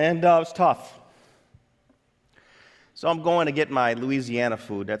 And it was tough. So I'm going to get my Louisiana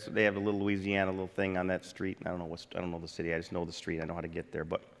food. They have a little Louisiana little thing on that street. I don't know the city. I just know the street. I know how to get there.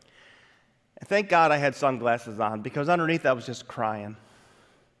 But thank God I had sunglasses on, because underneath I was just crying.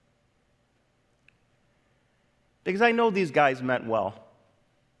 Because I know these guys meant well.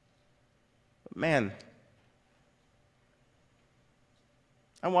 But man,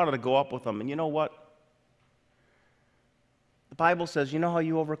 I wanted to go up with them. And you know what? The Bible says, you know how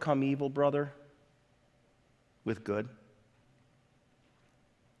you overcome evil, brother? With good.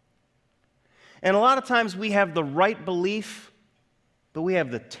 And a lot of times we have the right belief, but we have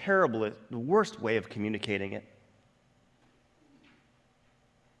the worst way of communicating it.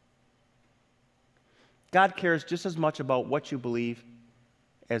 God cares just as much about what you believe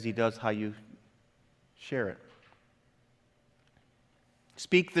as he does how you share it.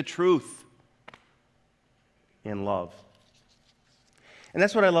 Speak the truth in love. And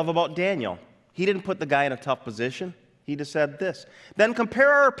that's what I love about Daniel. He didn't put the guy in a tough position. He just said this. Then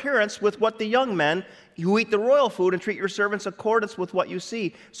compare our appearance with what the young men who eat the royal food and treat your servants in accordance with what you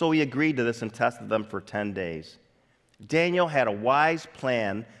see. So he agreed to this and tested them for 10 days. Daniel had a wise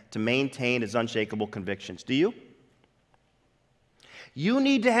plan to maintain his unshakable convictions. Do you? You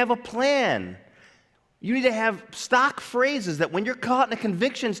need to have a plan. You need to have stock phrases that when you're caught in a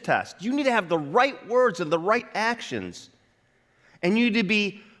convictions test, you need to have the right words and the right actions. And you need to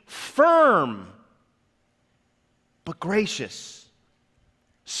be firm, but gracious,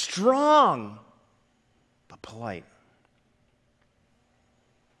 strong, but polite.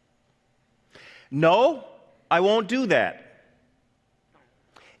 No, I won't do that.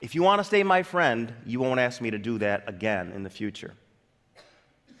 If you want to stay my friend, you won't ask me to do that again in the future.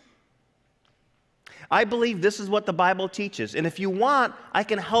 I believe this is what the Bible teaches. And if you want, I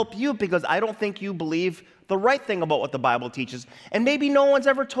can help you because I don't think you believe the right thing about what the Bible teaches. And maybe no one's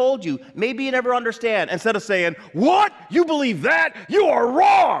ever told you. Maybe you never understand. Instead of saying, what? You believe that? You are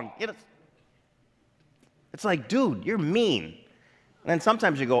wrong. It's like, dude, you're mean. And then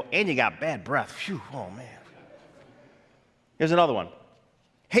sometimes you go, and you got bad breath. Phew, oh, man. Here's another one.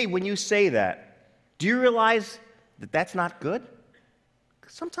 Hey, when you say that, do you realize that that's not good?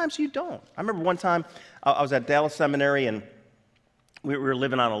 Sometimes you don't. I remember one time I was at Dallas Seminary, and we were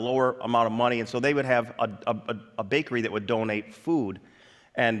living on a lower amount of money, and so they would have a bakery that would donate food.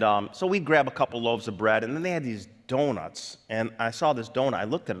 And so we'd grab a couple loaves of bread, and then they had these donuts. And I saw this donut. I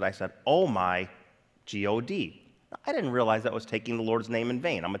looked at it. I said, oh, my G-O-D. I didn't realize that was taking the Lord's name in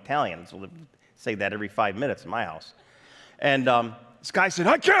vain. I'm Italian, so they say that every 5 minutes in my house. And this guy said,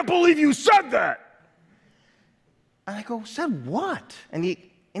 I can't believe you said that. And I go, said what? And he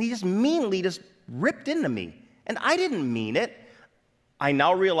just meanly just ripped into me. And I didn't mean it. I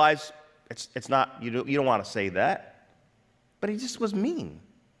now realize it's not, you don't want to say that. But he just was mean.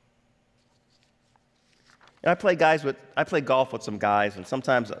 And I play golf with some guys, and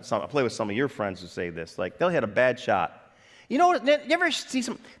sometimes I play with some of your friends who say this. Like, they'll hit a bad shot. You know what? You ever see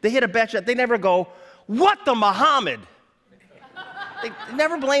they hit a bad shot, they never go, what the Muhammad? They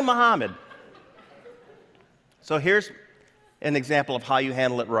never blame Muhammad. So here's an example of how you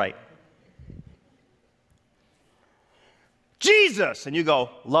handle it right. Jesus! And you go,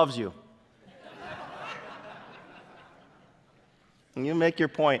 loves you. And you make your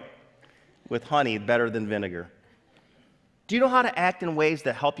point with honey better than vinegar. Do you know how to act in ways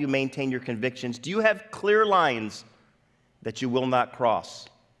that help you maintain your convictions? Do you have clear lines that you will not cross?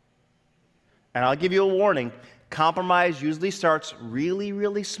 And I'll give you a warning. Compromise usually starts really,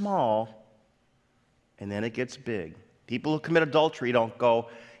 really small, and then it gets big. People who commit adultery don't go,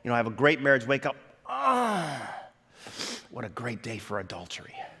 have a great marriage, wake up, what a great day for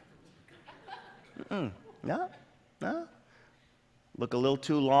adultery. No. Look a little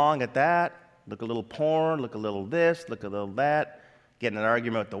too long at that, look a little porn, look a little this, look a little that, get in an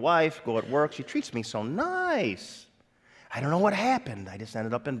argument with the wife, go at work, she treats me so nice. I don't know what happened, I just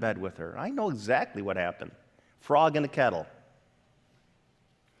ended up in bed with her. I know exactly what happened. Frog in the kettle.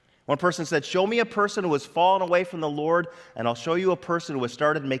 One person said, show me a person who has fallen away from the Lord, and I'll show you a person who has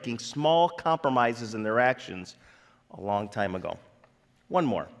started making small compromises in their actions a long time ago. One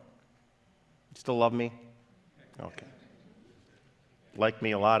more. You still love me? Okay. Like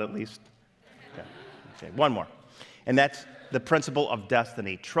me a lot, at least? Okay. One more. And that's the principle of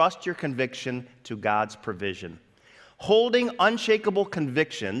destiny. Trust your conviction to God's provision. Holding unshakable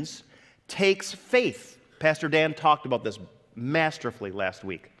convictions takes faith. Pastor Dan talked about this masterfully last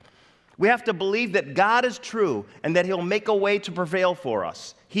week. We have to believe that God is true and that He'll make a way to prevail for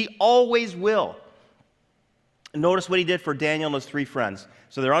us. He always will. Notice what He did for Daniel and his 3 friends.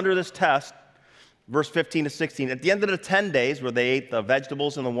 So they're under this test, verse 15 to 16. At the end of the 10 days where they ate the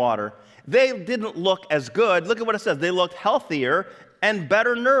vegetables and the water, they didn't look as good. Look at what it says. They looked healthier and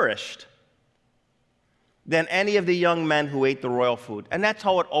better nourished than any of the young men who ate the royal food. And that's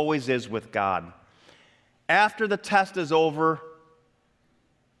how it always is with God. After the test is over,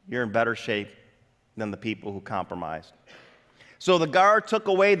 you're in better shape than the people who compromised. So the guard took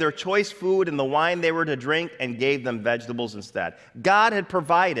away their choice food and the wine they were to drink and gave them vegetables instead. God had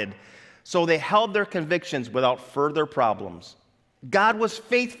provided, so they held their convictions without further problems. God was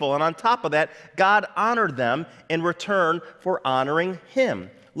faithful, and on top of that, God honored them in return for honoring Him.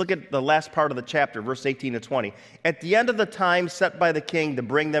 Look at the last part of the chapter, verse 18 to 20. At the end of the time set by the king to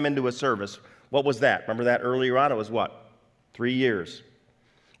bring them into his service, what was that? Remember that earlier on? It was what? 3 years.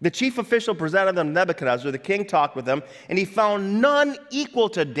 The chief official presented them to Nebuchadnezzar. The king talked with them, and he found none equal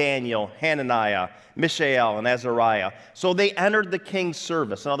to Daniel, Hananiah, Mishael, and Azariah. So they entered the king's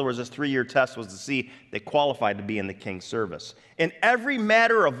service. In other words, this 3-year test was to see they qualified to be in the king's service. In every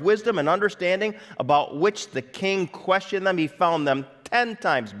matter of wisdom and understanding about which the king questioned them, he found them 10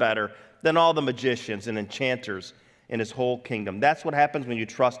 times better than all the magicians and enchanters in his whole kingdom. That's what happens when you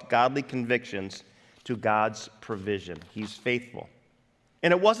trust godly convictions to God's provision. He's faithful.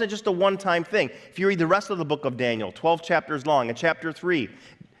 And it wasn't just a one-time thing. If you read the rest of the book of Daniel, 12 chapters long, in chapter 3,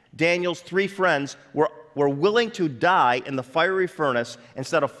 Daniel's 3 friends were willing to die in the fiery furnace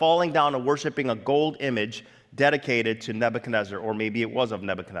instead of falling down and worshiping a gold image dedicated to Nebuchadnezzar, or maybe it was of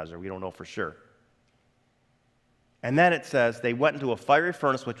Nebuchadnezzar. We don't know for sure. And then it says they went into a fiery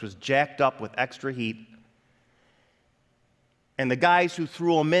furnace which was jacked up with extra heat, and the guys who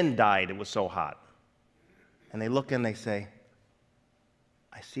threw them in died. It was so hot. And they look and they say,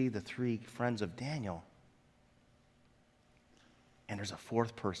 I see the three friends of Daniel. And there's a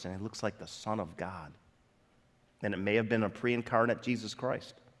fourth person. It looks like the Son of God. And it may have been a pre-incarnate Jesus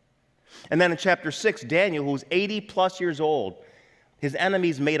Christ. And then in chapter 6, Daniel, who was 80 plus years old, his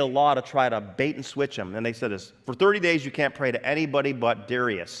enemies made a law to try to bait and switch him. And they said this, for 30 days you can't pray to anybody but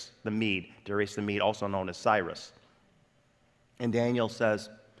Darius the Mede, also known as Cyrus. And Daniel says,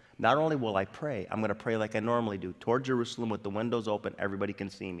 not only will I pray, I'm going to pray like I normally do, toward Jerusalem with the windows open, everybody can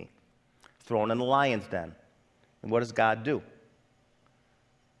see me. Thrown in the lion's den. And what does God do?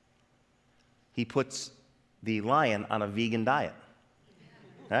 He puts the lion on a vegan diet.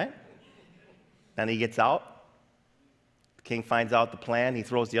 Right? Then he gets out. The king finds out the plan. He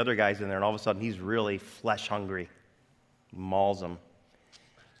throws the other guys in there, and all of a sudden he's really flesh hungry. He mauls them.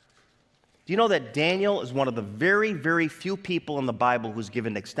 Do you know that Daniel is one of the very, very few people in the Bible who's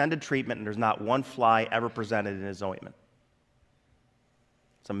given extended treatment, and there's not one fly ever presented in his ointment?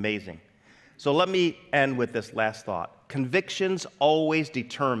 It's amazing. So let me end with this last thought. Convictions always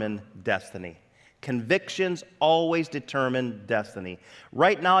determine destiny. Convictions always determine destiny.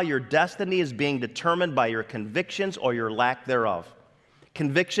 Right now, your destiny is being determined by your convictions or your lack thereof.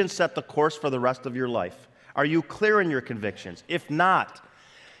 Convictions set the course for the rest of your life. Are you clear in your convictions? If not,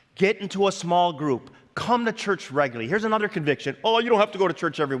 get into a small group. Come to church regularly. Here's another conviction. Oh, you don't have to go to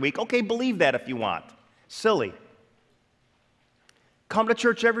church every week. Okay, believe that if you want. Silly. Come to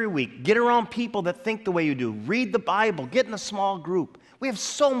church every week. Get around people that think the way you do. Read the Bible. Get in a small group. We have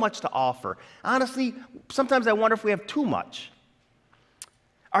so much to offer. Honestly, sometimes I wonder if we have too much.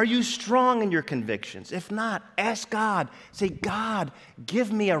 Are you strong in your convictions? If not, ask God. Say, God,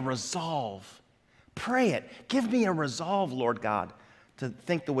 give me a resolve. Pray it. Give me a resolve, Lord God, to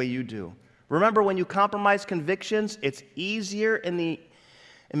think the way you do. Remember, when you compromise convictions, it's easier in the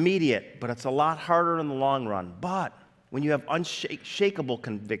immediate, but it's a lot harder in the long run. But when you have unshakable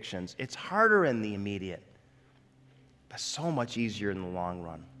convictions, it's harder in the immediate, but so much easier in the long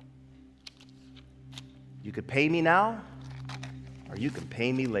run. You could pay me now, or you can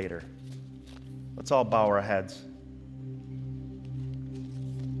pay me later. Let's all bow our heads.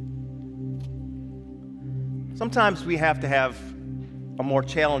 Sometimes we have to have a more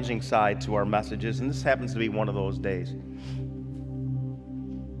challenging side to our messages, and this happens to be one of those days.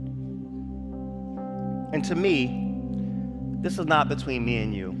 And to me, this is not between me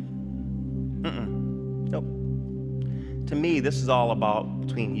and you. Nope. To me, this is all about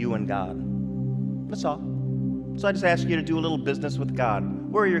between you and God. That's all. So I just ask you to do a little business with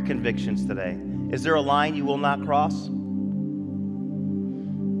God. Where are your convictions today? Is there a line you will not cross?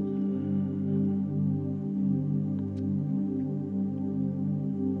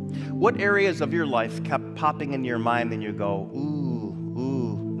 What areas of your life kept popping in your mind and you go,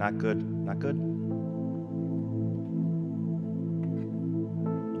 ooh, not good, not good?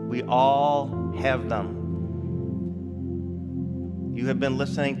 We all have them. You have been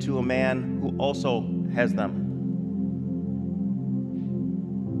listening to a man who also has them.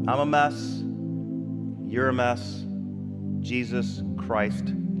 I'm a mess. You're a mess. Jesus Christ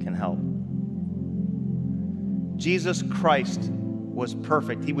can help. Jesus Christ was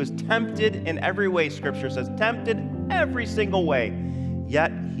perfect. He was tempted in every way, Scripture says, tempted every single way.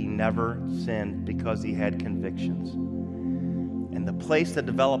 Yet he never sinned because he had convictions. And the place to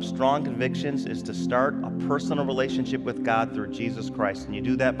develop strong convictions is to start a personal relationship with God through Jesus Christ. And you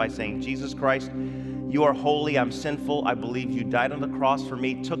do that by saying, Jesus Christ, you are holy, I'm sinful, I believe you died on the cross for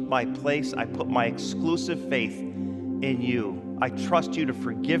me, took my place, I put my exclusive faith in you. I trust you to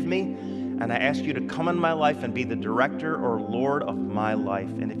forgive me, and I ask you to come in my life and be the director or Lord of my life.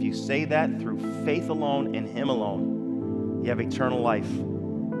 And if you say that through faith alone, in Him alone, you have eternal life.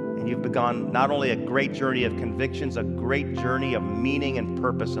 And you've begun not only a great journey of convictions, a great journey of meaning and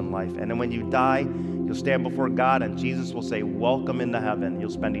purpose in life. And then when you die, you'll stand before God and Jesus will say, welcome into heaven.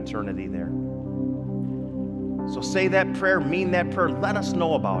 You'll spend eternity there. So say that prayer, mean that prayer. Let us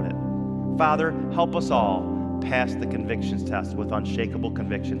know about it. Father, help us all pass the convictions test with unshakable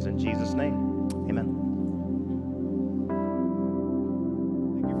convictions. In Jesus' name, amen.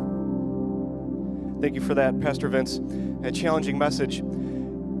 Thank you for that, Pastor Vince. A challenging message.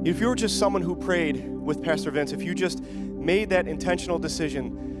 If you were just someone who prayed with Pastor Vince, if you just made that intentional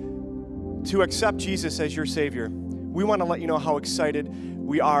decision to accept Jesus as your Savior, we want to let you know how excited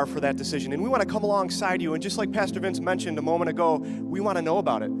we are for that decision. And we want to come alongside you. And just like Pastor Vince mentioned a moment ago, we want to know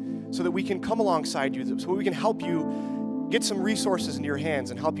about it so that we can come alongside you, so we can help you get some resources into your hands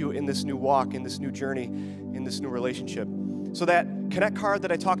and help you in this new walk, in this new journey, in this new relationship. So that Connect card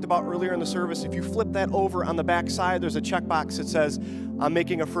that I talked about earlier in the service, if you flip that over on the back side, there's a checkbox that says, I'm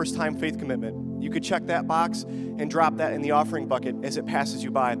making a first-time faith commitment. You could check that box and drop that in the offering bucket as it passes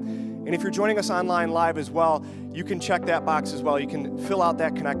you by. And if you're joining us online live as well, you can check that box as well. You can fill out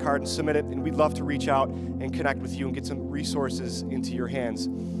that Connect card and submit it, and we'd love to reach out and connect with you and get some resources into your hands.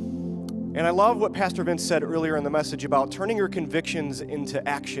 And I love what Pastor Vince said earlier in the message about turning your convictions into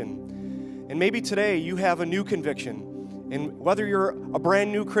action. And maybe today you have a new conviction. And whether you're a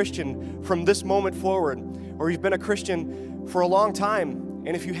brand new Christian from this moment forward, or you've been a Christian for a long time,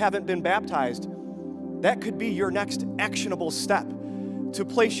 and if you haven't been baptized, that could be your next actionable step to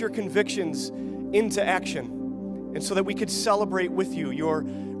place your convictions into action. And so that we could celebrate with you your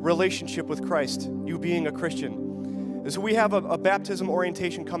relationship with Christ, you being a Christian. And so we have a baptism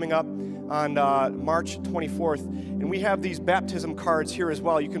orientation coming up on March 24th, and we have these baptism cards here as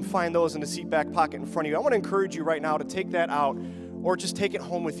well. You can find those in the seat back pocket in front of you. I want to encourage you right now to take that out or just take it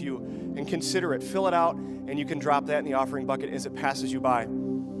home with you and consider it. Fill it out, and you can drop that in the offering bucket as it passes you by.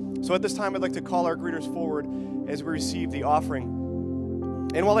 So at this time, I'd like to call our greeters forward as we receive the offering.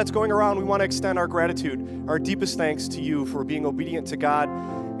 And while that's going around, we want to extend our gratitude, our deepest thanks to you for being obedient to God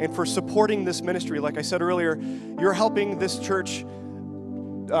and for supporting this ministry. Like I said earlier, you're helping this church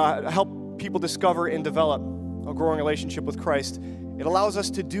help people discover and develop a growing relationship with Christ. It allows us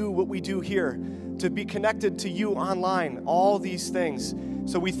to do what we do here, to be connected to you online, all these things.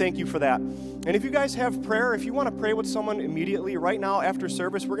 So we thank you for that. And if you guys have prayer, if you want to pray with someone immediately, right now after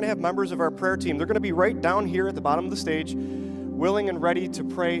service, we're going to have members of our prayer team. They're going to be right down here at the bottom of the stage, willing and ready to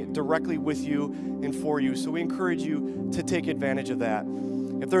pray directly with you and for you. So we encourage you to take advantage of that.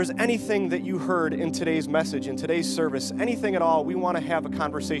 If there's anything that you heard in today's message, in today's service, anything at all, we want to have a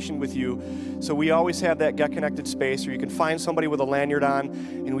conversation with you. So we always have that Get Connected space, or you can find somebody with a lanyard on,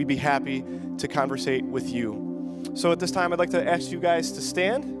 and we'd be happy to conversate with you. So at this time, I'd like to ask you guys to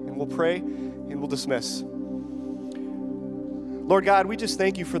stand, and we'll pray, and we'll dismiss. Lord God, we just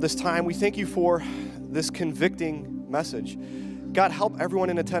thank you for this time. We thank you for this convicting message. God, help everyone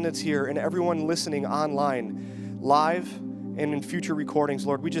in attendance here and everyone listening online, live, and in future recordings,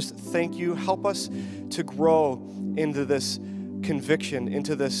 Lord. We just thank you. Help us to grow into this conviction,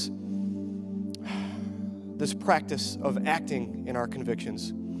 into this practice of acting in our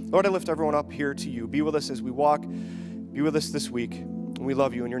convictions. Lord, I lift everyone up here to you. Be with us as we walk. Be with us this week. And we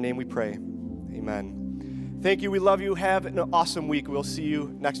love you. In your name we pray. Amen. Thank you. We love you. Have an awesome week. We'll see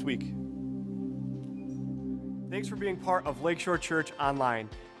you next week. Thanks for being part of Lakeshore Church Online.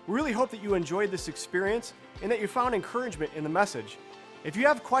 We really hope that you enjoyed this experience and that you found encouragement in the message. If you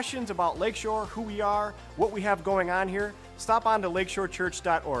have questions about Lakeshore, who we are, what we have going on here, stop on to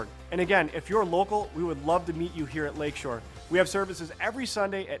lakeshorechurch.org. And again, if you're local, we would love to meet you here at Lakeshore. We have services every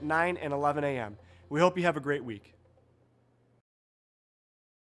Sunday at 9 and 11 a.m. We hope you have a great week.